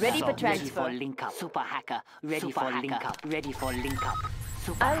for Ready for Ready for transfer. link up. Super hacker. Ready for link up. Ready for link up.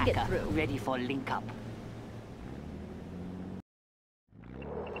 Super I'll get hacker. through. Ready for link up.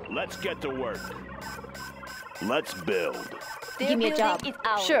 Let's get to work. Let's build. Give me a job. It's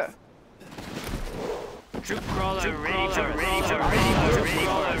ours. Sure. Troop crawler ready for Ready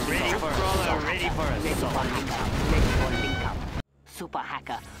for link up. Super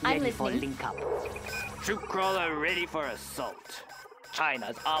hacker. I'm Ready for listening. link up. Troop crawler ready for assault.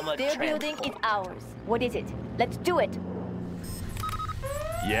 China's armored Their building is ours. What is it? Let's do it.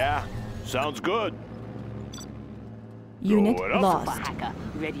 Yeah, sounds good. Unit Going up. lost. Super hacker.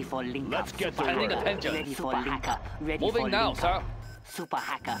 Ready for link up. Let's get to Standing work. attention. Ready for Super link hacker. up. Ready Moving for now, link sir. up. Super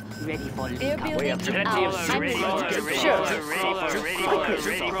hacker. Ready for Their link up. building is plenty of ours. I'm ready listening. Sure. Sure.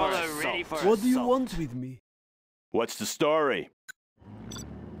 What do you want with me? What's the story?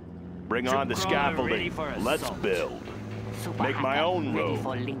 Bring on the scaffolding. Let's build. Super Make my hacker, own Ready road.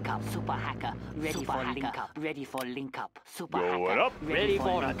 for link up. Super hacker. Ready for link up. Ready for link up. Super Going hacker. up. Ready for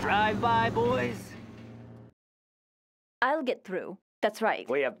a link up. drive-by, boys? I'll get through. That's right.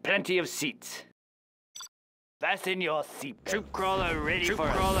 We have plenty of seats. Fasten your seat. Troop crawler ready for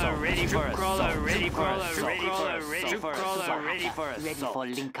assault. Ready for assault. Ready for assault. Ready for assault. Troop crawler ready for Ready for assault.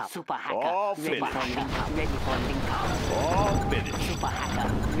 link up. Super hacker. All Ready for finished. link up. Ready for link up. All finished. Super hacker.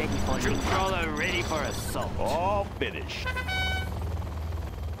 Ready for Troop link up. crawler ready for assault. All finished.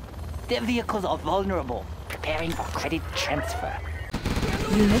 Their vehicles are vulnerable. Preparing for credit transfer.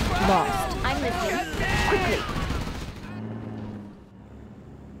 Unit lost. I'm listening. Quickly.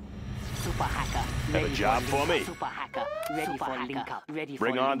 Super hacker. Have a Ready job link for up. me. Super hacker. Ready for link up. Ready for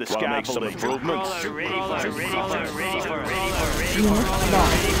Bring on the link up. scaffolding. Make some improvements. Unit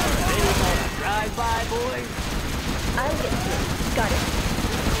lost. Drive-by, boys. I'll get through. Got it.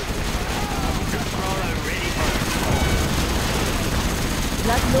 Troop crawler ready for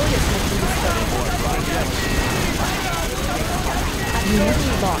Black Lotus has been destroyed. Unit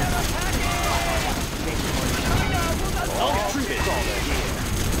lost. assault. Troop crawler here.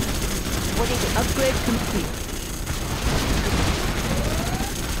 What is it? Upgrade complete.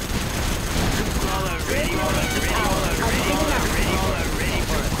 Troop crawler ready for assault. Ready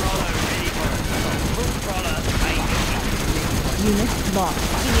for assault. Troop crawler right. Unit lost.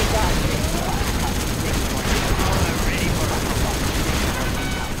 Give me a job. Ready for assault.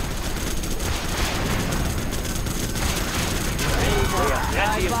 Ready for a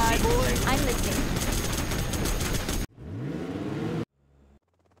drive-by, boys. I'm listening.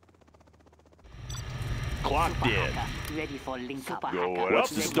 Clocked in. Ready for link up. Going up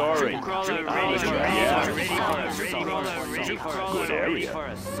the story. Crawler ready for Yeah. assault. Good Ready area. for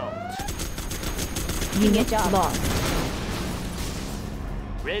assault. Unit lost.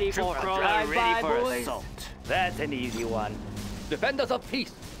 Ready for a drive-by, boys. Assault. That's an easy one. Defenders of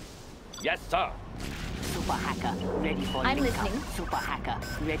peace. Yes, sir. Super hacker. Ready for I'm link listening. up. Super hacker.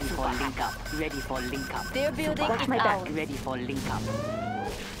 Ready for link up. Ready for link up. Their building Super is hacker. ours. Ready for link up.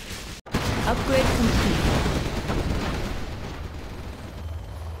 Upgrade complete.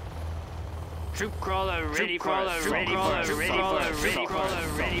 Troop crawler ready for assault. Troop crawler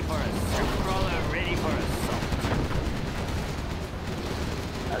ready for assault.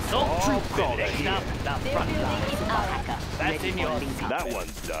 Assault troop crawler here. The Their front building line. is ours. Hacker. That's Ready in for your link up. That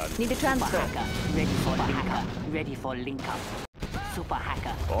one's done. Need a Super transfer. hacker. Ready for link up. Ready for link up. Super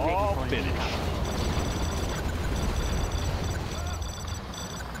hacker. All Ready for link finished. up.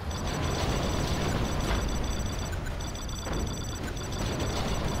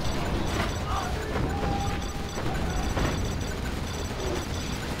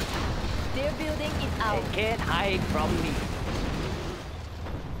 Their building is They ours. can't hide from me.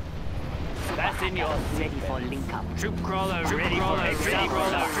 Fasten your Ready for link up. troop crawler ready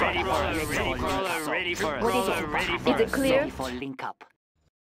for What is it? Is it clear? Ready for link up.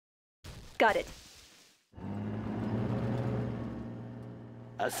 Got it.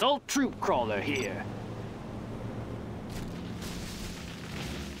 assault troop crawler here.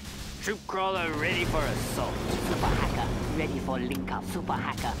 Troop crawler ready for assault. Super hacker. Ready for link up. Super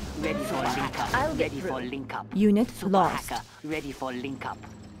hacker. Ready for link up. I'll get Ready through. for link up. Unit Super lost. hacker. Ready for link up.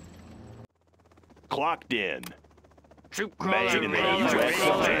 Clocked in. Troop Made crawler in the ready for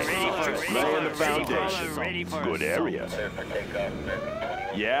USA. assault. Laying the foundation. Ready for Good area.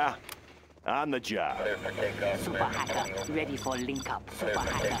 Yeah, on the job. Super hacker, ready for link up. Super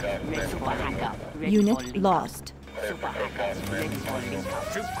hacker, ready Unit for link lost. up. Super hacker, ready for link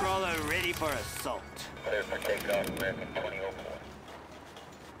up. Troop crawler ready for assault.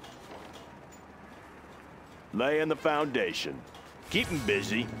 Laying the foundation. Keep 'em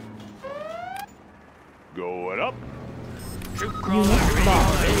busy. Going up. Troop crawler Unit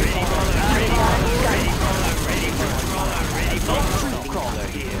lost. Troop crawler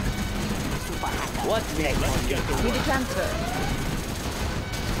here. Super hacker. What's next? Need a transfer.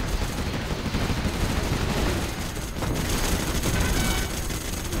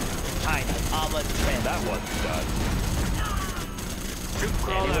 China's armored trench. That one's done. Troop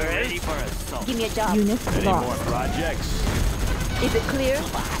crawler ready for assault. Give me a job. Unit Any more lost. projects? Is it clear?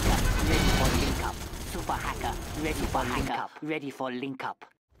 Super hacker, ready for link up. Super hacker, ready for link up. Ready for link up.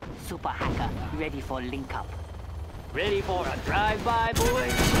 Super hacker, ready for link up. Ready for a drive-by,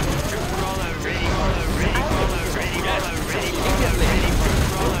 boys? Troop crawler ready for ready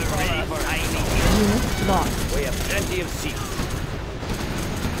for aiming. Unit lost. We have plenty of seats.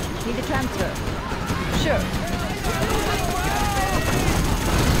 Need a transfer. Sure.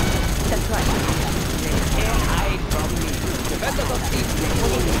 That's right. Can't hide from me. Defenders of peace.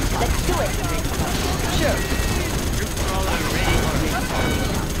 Let's do it. Sure. Troop crawler ready for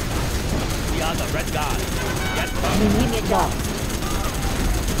We are the Red Guard. Get Unit lost.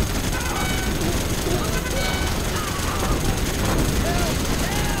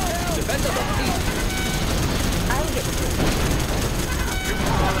 defenders of peace. I'll get it.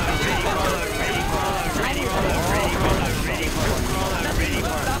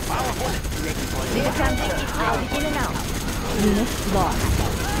 Need a transfer. I'll be in and out. Unit lost.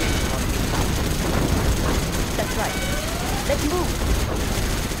 That's right. Let's move.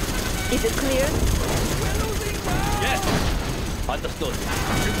 Is it clear? Yes. Understood.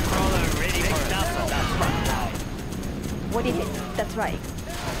 What is it? That's right.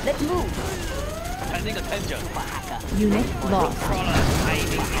 Let's move. Pending attention. Unit lost.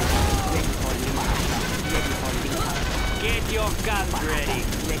 Get your guns ready.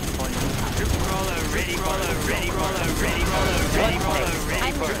 Troop crawler ready for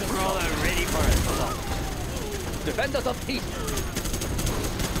assault. Defenders of peace.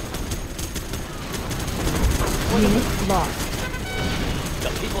 Unit lost. The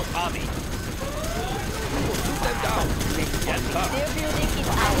People's Army. We will shoot them down. Yes, sir. Their building is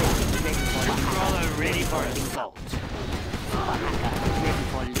ours. Troop crawler ready for assault.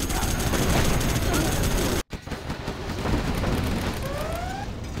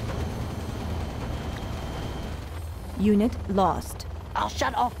 Unit lost. I'll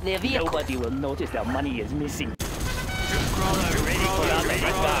shut off their vehicle. Nobody will notice that money is missing. Troop crawler ready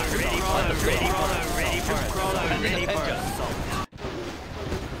for assault.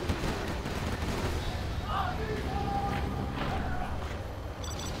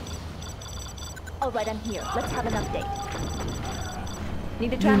 All right, I'm here. Let's have an update.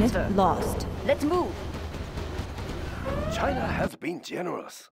 Need a transfer. Unit lost. Let's move. China has been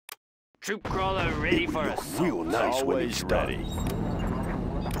generous. Troop crawler ready It for will look assault. real nice when Always it's ready. done.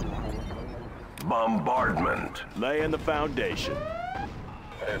 Bombardment. Laying the foundation.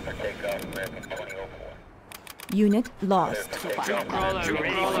 Unit lost. Troop crawler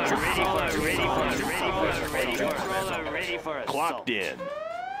ready for assault. Clocked in.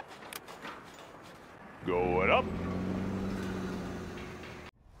 Going up.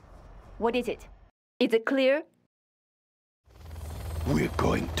 What is it? Is it clear? We're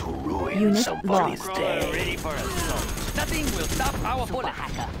going to ruin Unit somebody's lost. day. Ready for assault. Nothing will stop our Super bullet.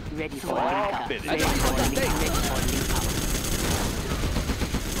 hacker, ready for All link up. finished. Ready for link up. Ready for link up.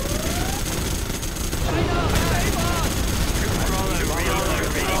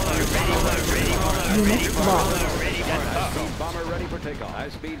 Unit lost. High-speed bomber ready for takeoff.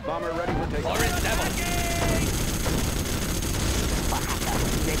 High-speed bomber ready for takeoff. Orange Devil. Super hacker,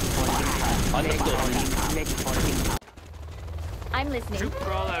 ready for link up. Understood. Ready for link up. I'm listening. Troop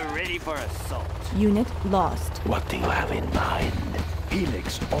crawler ready for assault. Unit lost. What do you have in mind?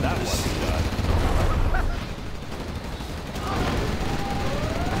 Helix on That the one's sea. done.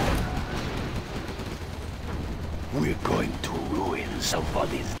 We're going to ruin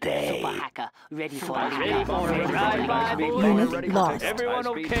somebody's day. Super hacker, ready for Ready link for up. a drive-by, boys? Unit lost. Everyone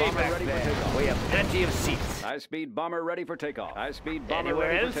High-speed okay bomber back ready for there? takeoff. We have plenty of seats. High-speed bomber ready for takeoff. High-speed bomber Anywhere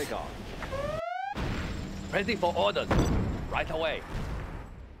ready else? for takeoff. Ready for orders. Right away.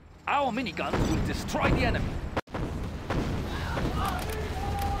 Our miniguns will destroy the enemy.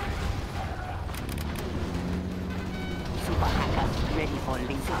 Super hacker, ready for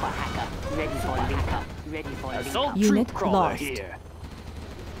link. Super hacker. Ready for link up. Ready for link up. Assault Unit troop crawler lost. here.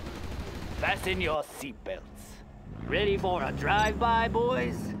 Fasten your seatbelts. Ready for a drive-by,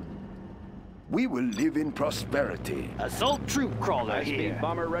 boys? We will live in prosperity. Assault troop crawler High-speed here.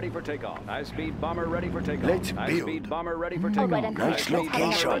 bomber ready for takeoff. High-speed bomber ready for takeoff. Let's High-speed build. bomber ready for All right, takeoff. I'm Nice coming. High-speed bomber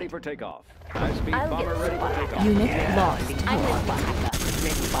location. ready for takeoff. High-speed I'll bomber get ready for takeoff. Unit lost. I'm super hacker.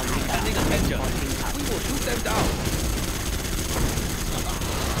 Ready for link up. Standing attention. We will shoot them down.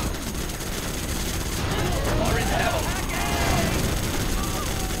 Orange Devil.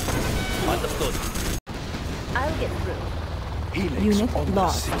 Understood. I'll get through. Helix Unit on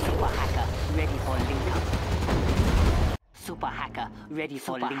lost. the sea. Super hacker. Ready for link up. Super hacker. Ready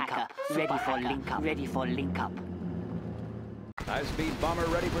for link up. Ready for link up. Ready for link up. High-speed bomber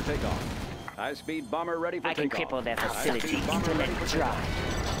ready for takeoff. High-speed bomber ready for I can takeoff. cripple their facility. High-speed bomber ready Internet for drive.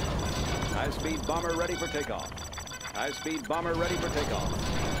 takeoff. High-speed bomber ready for takeoff. High-speed bomber ready for takeoff.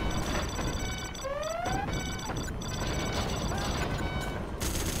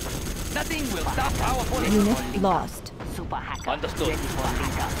 Nothing will stop our police. Unit lost. Super hacker. Understood. Ready for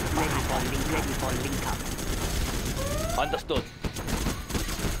link up. Ready for link. Ready for link up. Understood.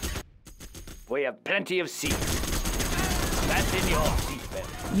 We have plenty of seats. Fasten your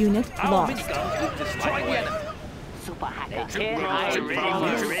seatbelt. Unit Our lost. miniguns will destroy the enemy. Super hacker. Can't hide from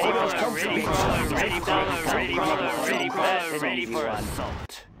ready for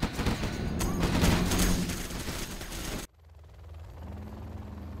assault.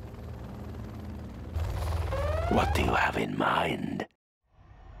 What do you have in mind?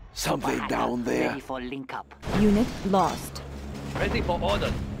 Something down there? Ready for link up. Unit lost. Ready for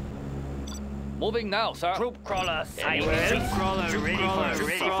orders. Moving now, sir. Troop crawler sighted. Troop crawler ready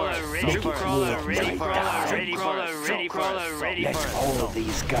for Let's hold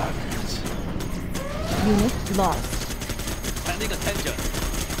these guns. Unit lost. Standing attention.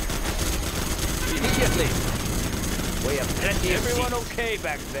 Immediately. We have plenty of everyone okay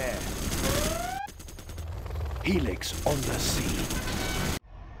back there? Helix on the sea.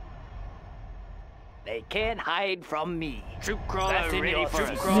 They can't hide from me. Troop crawler ready for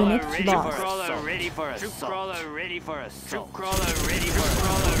Unit lost. ready for assault. Troop crawler ready for assault. Troop crawler ready for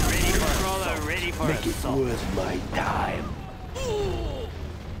assault. Make it worth my time.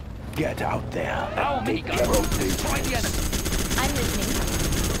 Get out there Our and make miniguns your will destroy the enemy. I'm listening.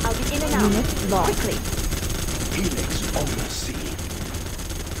 I'll get in and out. Unit lost. Quickly. Helix on the sea.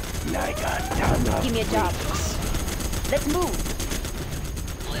 Like a ton of Give me a job. bricks. Let's move.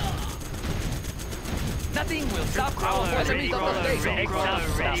 Nothing will stop our enemies on the station.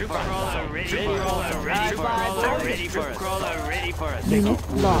 Unit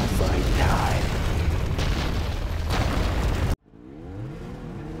lost. My time.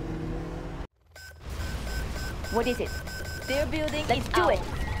 What is it? They're building. Let's do it.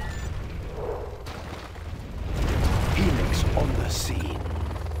 Helix on the scene.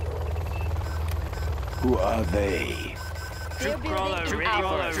 Who are they? They're building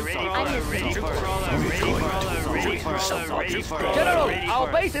ours. I'm listening. General,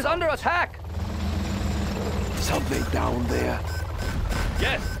 our base is under attack. Something down there?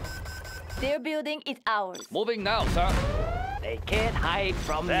 Yes. Their building is ours. Moving now, sir. They can't hide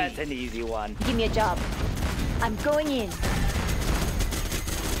from me. That's an easy one. Give me a job. I'm going in.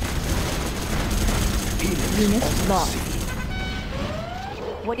 Helix Unit on the lost. sea.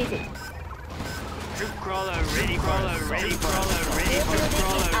 What is it? Troop crawler ready for assault. Troop crawler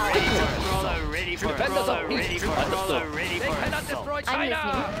ready for Defenders of peace. Understood. ready They for cannot assault. destroy I'm China.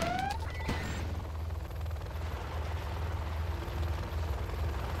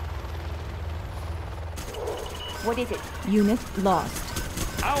 What is it? Unit lost.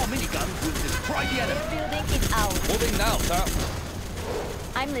 Our miniguns will destroy the enemy. Their building is ours. Moving now, sir.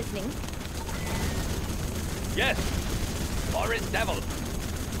 I'm listening. Yes. Orange Devil.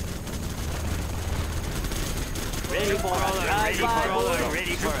 Ready for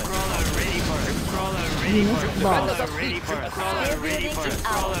Unit lost. Defenders of peace. Their building is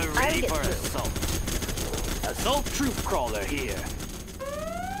ours. I'll get through. assault. Assault troop crawler here.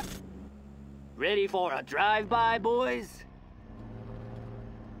 Ready for a drive-by, boys?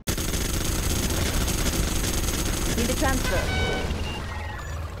 Need the transfer.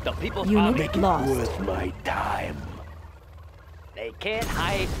 The people's Unit army. Make it lost. worth my time. They can't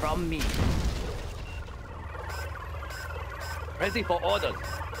hide from me. Ready for orders.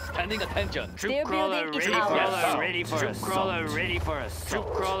 Standing attention. Their building is ours. ready for assault. Crawler ready for assault. Troop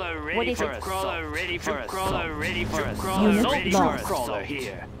crawler ready What is for it? assault. Crawler ready for assault. Crawler ready for assault. Unit Ready for lost. crawler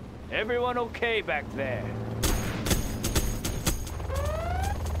here. Everyone okay back there?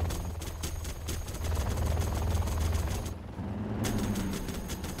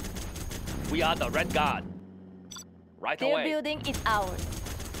 We are the Red Guard. Right Their away. building is ours.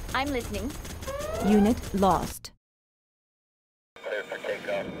 I'm listening. Unit lost. Clear for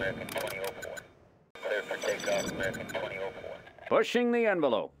takeoff, American 2004. Clear for takeoff, American 2004. Pushing the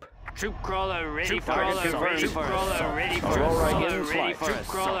envelope. Troop crawler ready for Target us. confirmed. Troop crawler ready for us. Aurora in Ready flight. for us.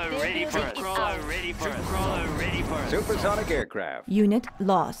 Crawler ready for us. Crawler ready for us. Crawler ready for us. Supersonic aircraft. Unit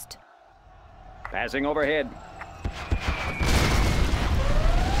lost. Passing overhead.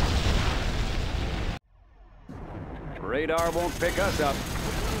 Radar won't pick us up.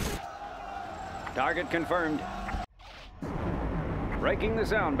 Target confirmed. Breaking the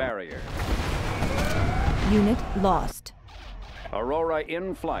sound barrier. Unit lost. Aurora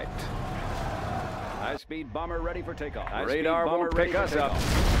in flight. High-speed bomber ready for takeoff. Radar won't pick us up.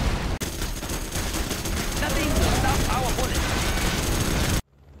 Nothing will stop our bullets.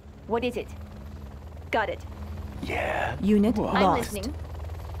 What is it? Got it. Yeah, Unit I'm lost. listening.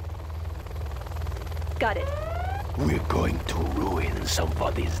 Got it. we're going to ruin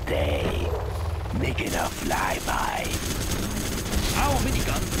somebody's day. Making a flyby. Our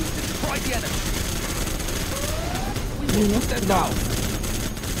minigun will destroy the enemy. Unit lost.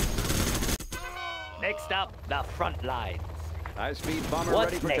 Next up, the front lines. High-speed bomber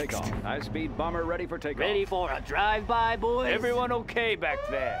What's ready for next? takeoff. High-speed bomber ready for takeoff. Ready for a drive-by, boys? Everyone okay back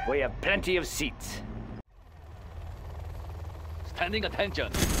there? We have plenty of seats. Standing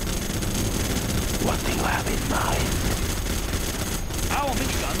attention. What do you have in mind? Our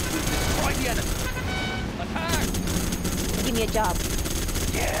minigun will destroy the enemy. Attack! Give me a job.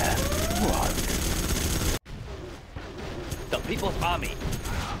 Yeah, what? The People's Army.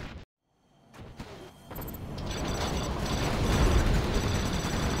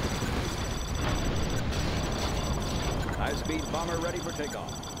 High-speed bomber ready for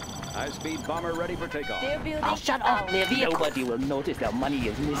takeoff. High-speed bomber ready for takeoff. Their building Oh, is shut up. ours. Their vehicle. Nobody will notice their money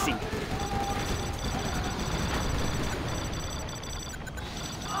is missing.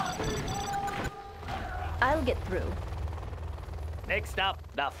 I'll get through. Next up,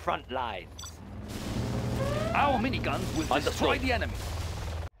 the front lines. Our miniguns will destroy the enemy.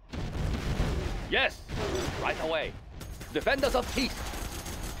 Yes, right away. Defenders of peace.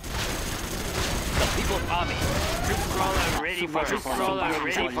 The People's Army. Troop crawler ready for us. Troop crawler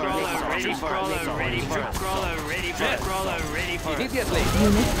ready for us. Ready for us. Ready for us. Crawler ready for us. Crawler ready for us. Immediately.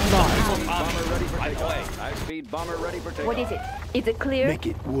 Unit lost. People's Bomber Army. ready for Right away. takeoff. High-speed bomber ready for takeoff. What is it? Is it clear? Make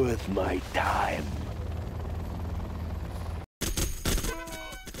it worth my time.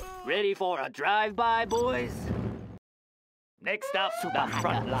 Ready for a drive-by, boys? Next up, the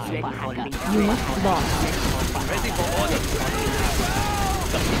front line. Ready for link. Unit lost. Ready for orders.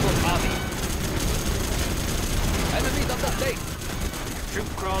 The People's Army. Enemies of the state. Troop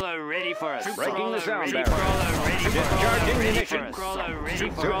crawler ready for us. Breaking the sound barrier. Crawler ready for us. Discharging Ready for munitions. us. Crawler ready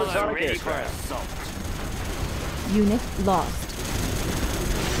for Supersonic us. Ready for aircraft. assault. Unit lost.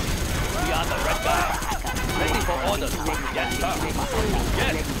 We are the Red Guard. Ready for orders. Yes, sir.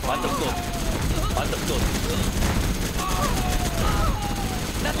 Yes, understood. Understood.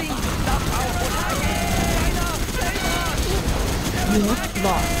 Nothing will stop our bullets. China, save us! Unit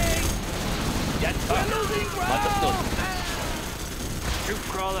lost. Yes, sir. Understood. Troop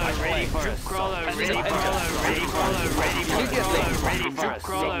crawler ready for us. Crawler Troop ready for crawler us. Ready for us. Ready for us. Immediately. Crawler ready for us.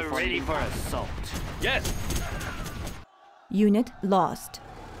 Crawler ready for assault. Yes, Unit lost.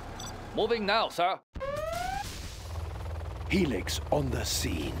 moving now, sir. Helix on the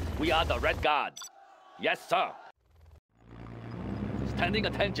scene. We are the Red Guard. Yes, sir. Standing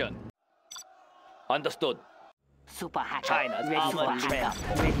attention. Understood. Super hacker. China's ready for armored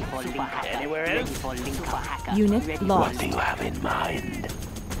hacker. Ready for link. Anywhere Ready else? for link. Super hacker. Unit ready lost. What do you have in mind?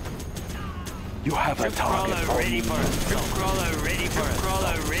 You have a target Crawler for ready me. for us. Troop crawler ready for us.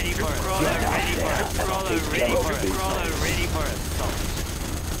 Crawler ready for us. Crawler ready for us. Crawler ready for us. Crawler ready for assault.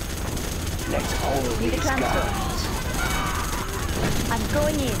 Let's hold Need a these transfer. guns. I'm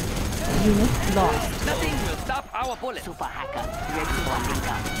going in. Unit lost. Nothing will stop our bullets. Super hacker. Ready for link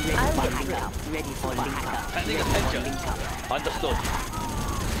up. Ready I'll for get link through. up. Ready for link up. Standing Ready for attention. link up. Understood.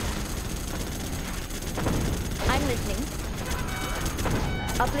 I'm listening.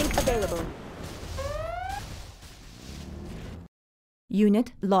 Uplink available.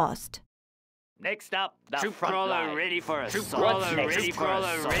 Unit lost. Next up, the troop front crawler line. ready for us. Troop Crawler crawler ready ready for for us.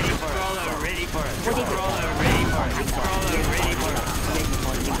 us. Ready for us. Crawler ready for us. What is it? Crawler ready for us. Crawler ready for us. Ready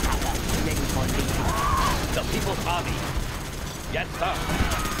for link hacker. Ready for link up. The People's Army. Yes, sir.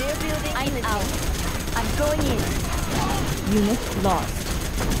 Their building is out. I'm going in. Unit lost.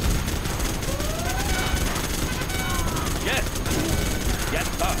 Yes. Yes,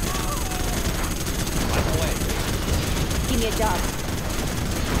 sir. Right away. Give me a job.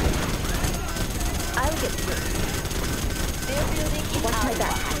 get through. Their building is watch my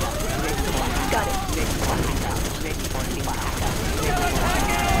back. Got it.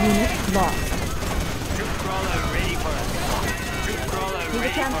 Unit lost. Troop crawler ready for assault. Troop crawler Need a ready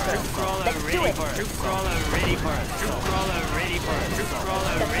for transfer. assault. Let's do it. Troop crawler ready for assault. Troop crawler ready for assault. Troop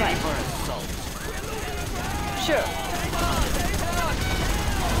crawler That's ready right. for assault. Sure.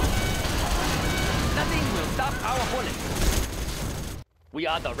 Nothing will stop our bullets. We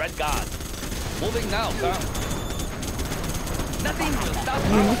are the Red Guard. Moving now, sir. Nothing will stop our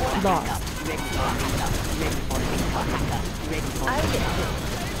Unit bullets. lost. I'll get through.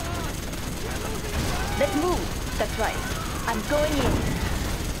 Let's move. That's right. I'm going in.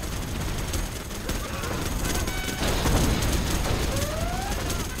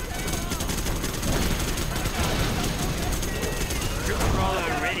 Troop crawler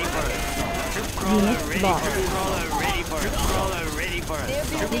ready for assault. Troop crawler Unit ready. lost. Troop crawler ready for assault. Troop crawler ready for Their assault.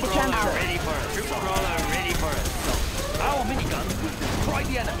 building Troop is crawler transfer. ready for assault. Troop crawler ready for assault. Our miniguns will destroy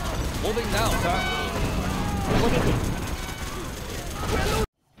the enemy. Moving now, sir. What is it?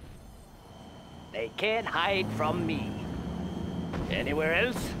 They can't hide from me. Anywhere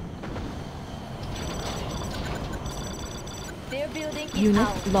else? Their building is Unit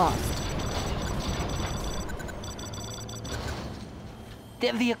out. lost.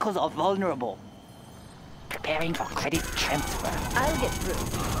 Their vehicles are vulnerable. Preparing for credit transfer. I'll get through.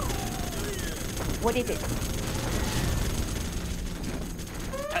 What is it?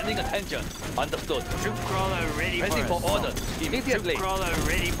 Standing attention. Understood. Troop crawler ready for Ready for assault. orders. Immediately. Troop crawler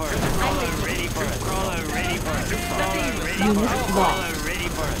ready for assault. Crawler ready for assault. Crawler ready for assault. Crawler ready Unit for assault. lost. Crawler ready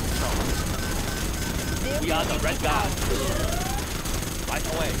for assault. We are the Red Guard. Right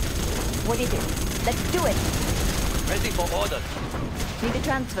away. What is it? Let's do it. Ready for orders. Need a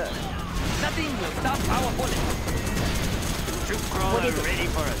transfer. Nothing will stop our bullets. Troop What crawler is it? ready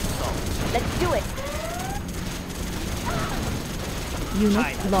for assault. Let's do it. Unit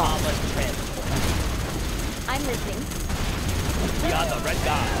China lost. armored transport. I'm listening. We are the Red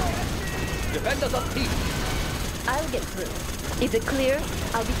Guard. Defenders of peace. I'll get through. Is it clear?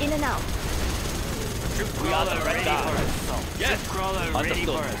 I'll be in and out. Troop We are crawler the Red ready Guard. for assault. Yes. Troop crawler ready Understood.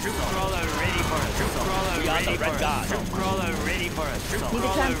 for assault. Troop crawler ready for assault. Troop crawler We are the ready Red for Guard. assault. Troop crawler ready for assault. Troop Need a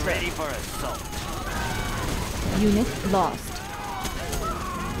crawler transfer. ready for assault. Unit lost.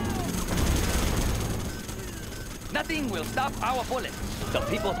 Nothing will stop our bullets. The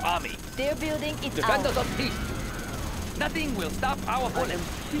People's Army. Their building is Defenders out. of peace. Nothing will stop our bullets.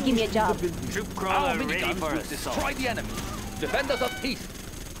 Give me a job. Troop Our crawler ready miniguns for will assault. destroy the enemy. Defenders of peace.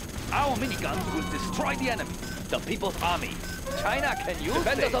 Our miniguns will destroy the enemy. The People's Army. China can use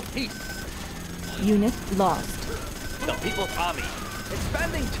Defenders of peace. Unit lost. The People's Army.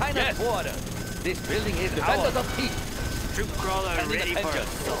 Expanding China's border. This building is Defenders of peace. Troop crawler Standing ready for attention.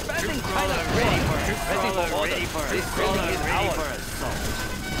 assault. Expanding Troop crawler China's ready border. for assault. Ready for Crawler orders. ready for This assault. building Crawler is ready ours. for assault.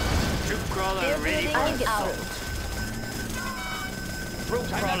 Troop crawler Their ready building for is out. assault. Troop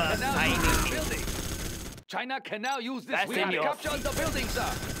China crawler can now signing use this in. building. China can now use this. That's We in have your captured the building, sir.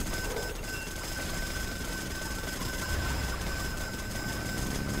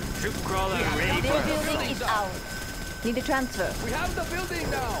 Troop crawler ready Their for building assault. is out. Need a transfer. We have the building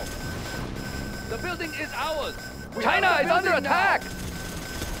now. The building is ours. We China have the is under building now. attack.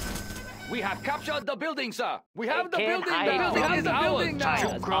 We have captured the building, sir. We have the They can't building. hide The building from is me. ours now.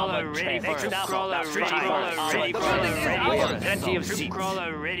 Troop crawler ready for Troop assault. crawler Troop ready for crawler assault. ready The for building is assault. ours. Plenty of Troop Troop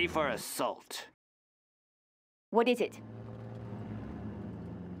crawler ready for assault. What is it?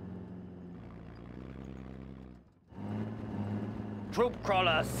 Troop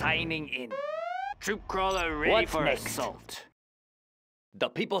crawler signing in. Troop crawler ready What's for next? assault. The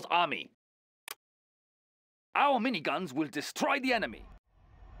People's Army. Our miniguns will destroy the enemy.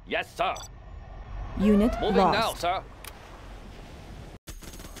 Yes, sir. Unit Moving now, lost. sir.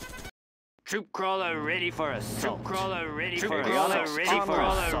 Troop crawler ready for assault. Troop crawler ready for Troop assault. crawler Ready for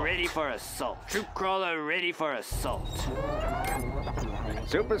online. assault. Ready for assault. Troop crawler ready for assault.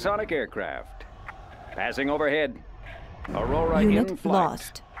 Supersonic aircraft. Passing overhead. Aurora in Unit flight.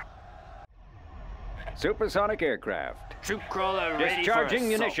 lost. Supersonic aircraft. Troop crawler ready for Discharging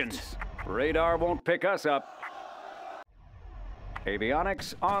assault. munitions. Radar won't pick us up.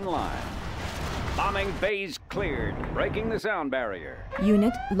 Avionics online. Bombing bays cleared. Breaking the sound barrier.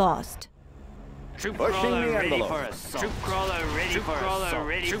 Unit lost. Troop Pushing crawler the ready envelope. for assault. Troop crawler ready for assault.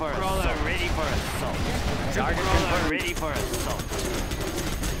 Troop crawler ready for assault. Troop Target crawler confirmed. ready for assault.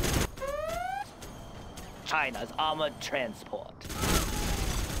 China's armored transport.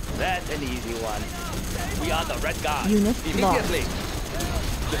 That's an easy one. We are the Red Guard. Unit Immediately.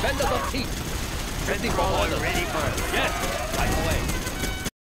 Defenders of peace. Ready for Crawler orders. ready for assault. Yes. Right away.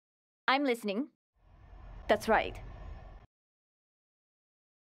 I'm listening. That's right.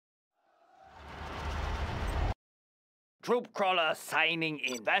 Troop crawler signing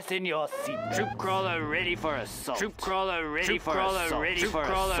in. Fasten your seat. Troop crawler ready for assault. Troop crawler ready for assault. Troop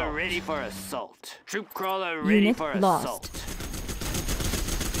crawler ready for assault. Troop crawler ready Unit for lost. assault.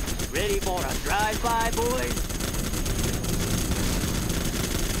 Ready for a drive-by, boys?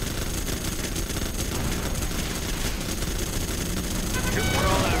 Troop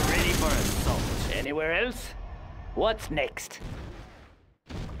crawler ready for assault. Anywhere else? What's next?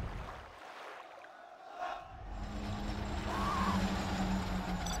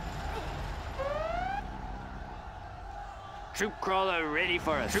 Troop crawler ready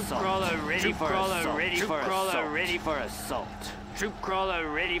for assault. Troop crawler ready for assault. Troop crawler ready for assault. Troop crawler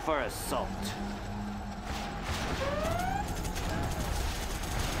ready for assault.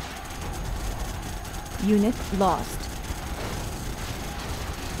 Unit lost.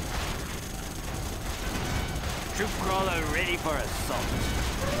 Troop crawler ready for assault.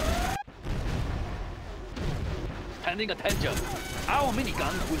 Standing attention. Our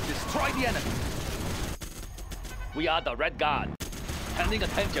minigun will destroy the enemy. We are the Red Guard. Standing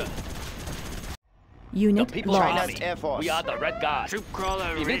attention. Unit The people lost. China's Air Force. We are the Red Guard. Troop crawler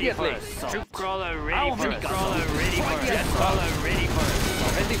ready Immediately. for assault. Troop crawler ready Our for minigun assault. will Ready for destroy the assault. Crawler ready for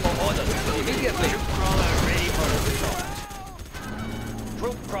assault. Ready for orders. Immediately. Troop crawler ready for assault.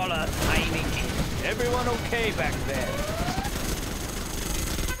 Troop crawler signing in. Everyone okay back there?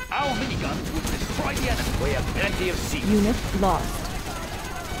 Our minigun will destroy the enemy. We have plenty of seats. Unit lost.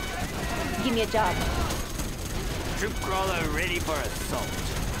 Give me a job. Troop crawler ready for assault.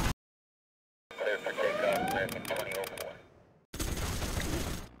 Clear for takeoff, American 2004.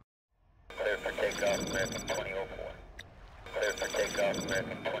 Clear for takeoff, American 2004. Clear for takeoff,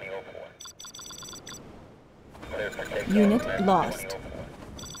 American 2004. Clear for takeoff, Unit American lost. 2004.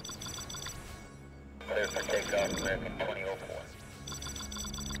 Clear for takeoff, American 2004.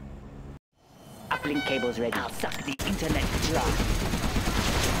 Uplink cables ready. I'll suck the internet dry.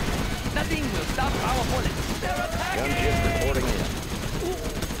 Nothing will stop our bullets. They're attacking! Gunship reporting in.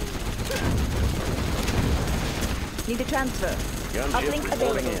 Need a transfer. Gunship Uplink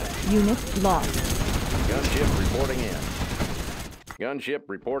reporting available. in. Unit lost. Gunship reporting in. Gunship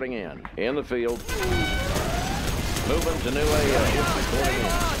reporting in. In the field. Moving to new AO. Gunship reporting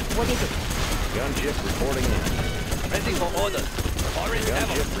in. What is it? Gunship reporting in. Ready for orders. Orange ammo.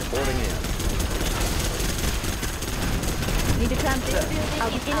 Gunship reporting in. Need a transfer.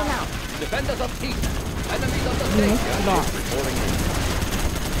 I'll be in and out. Defenders of peace. Enemies of the Unit state. lost. Reporting in.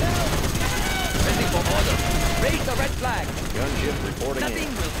 Ready for orders. Raise the red flag. Gunship reporting Nothing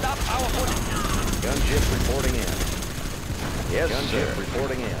in. will stop our bullets. Gunship reporting in. Yes, Gunship sir.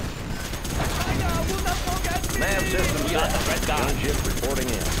 Reporting in. China will not forget me. Nav system We are the Red Guard. Gunship reporting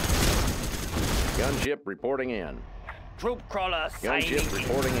in. Gunship reporting in. Troop crawler signing Gunship in.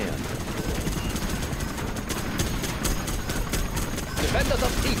 reporting in. Defenders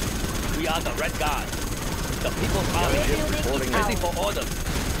of peace. We are the Red Guard. The People's Army. Gunship reporting Ready in. for orders.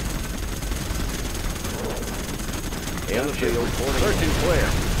 In the field. Reporting Search in. and clear.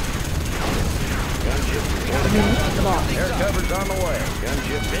 Gunship reporting in. Unit lost. Air cover's on the way.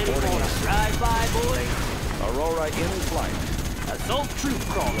 Gunship Ready reporting for in. a drive-by, boys? Aurora in flight. Assault troop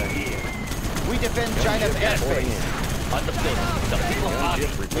crawler here. We defend China's Reporting airspace. in. Understood. The People's Army.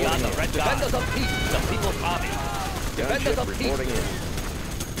 Gunship We are reporting the in. Red Guard. Defenders of peace. The People's Army. Defenders Gunship of peace. reporting in.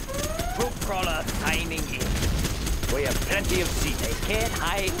 Troop crawler signing in. We have plenty of seats. They can't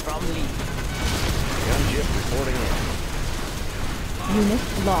hide from me. Gunship reporting in. Unit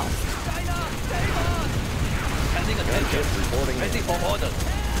lost. China, save us! Standing attention. Gunship reporting Ready in. for orders.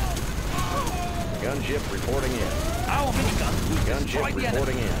 Gunship reporting in. Our minigun will destroy Gunship the enemy.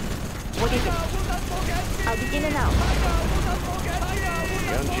 reporting in. What is it? I'll be in and out.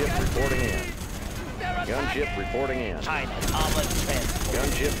 Gunship reporting in. Gunship reporting in. China's armored transport.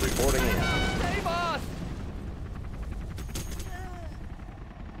 Gunship reporting in. Save us!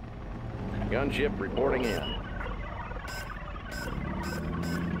 Gunship reporting in.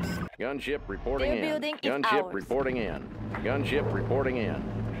 Gunship reporting Their in. building is Gunship ours. reporting in. Gunship reporting in.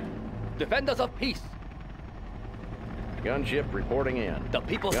 Defenders of peace. Gunship reporting in. The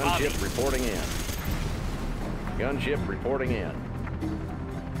People's Army. Gunship reporting in. Gunship reporting in.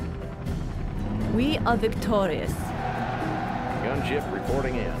 We are victorious. Gunship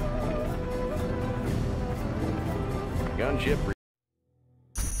reporting in. Gunship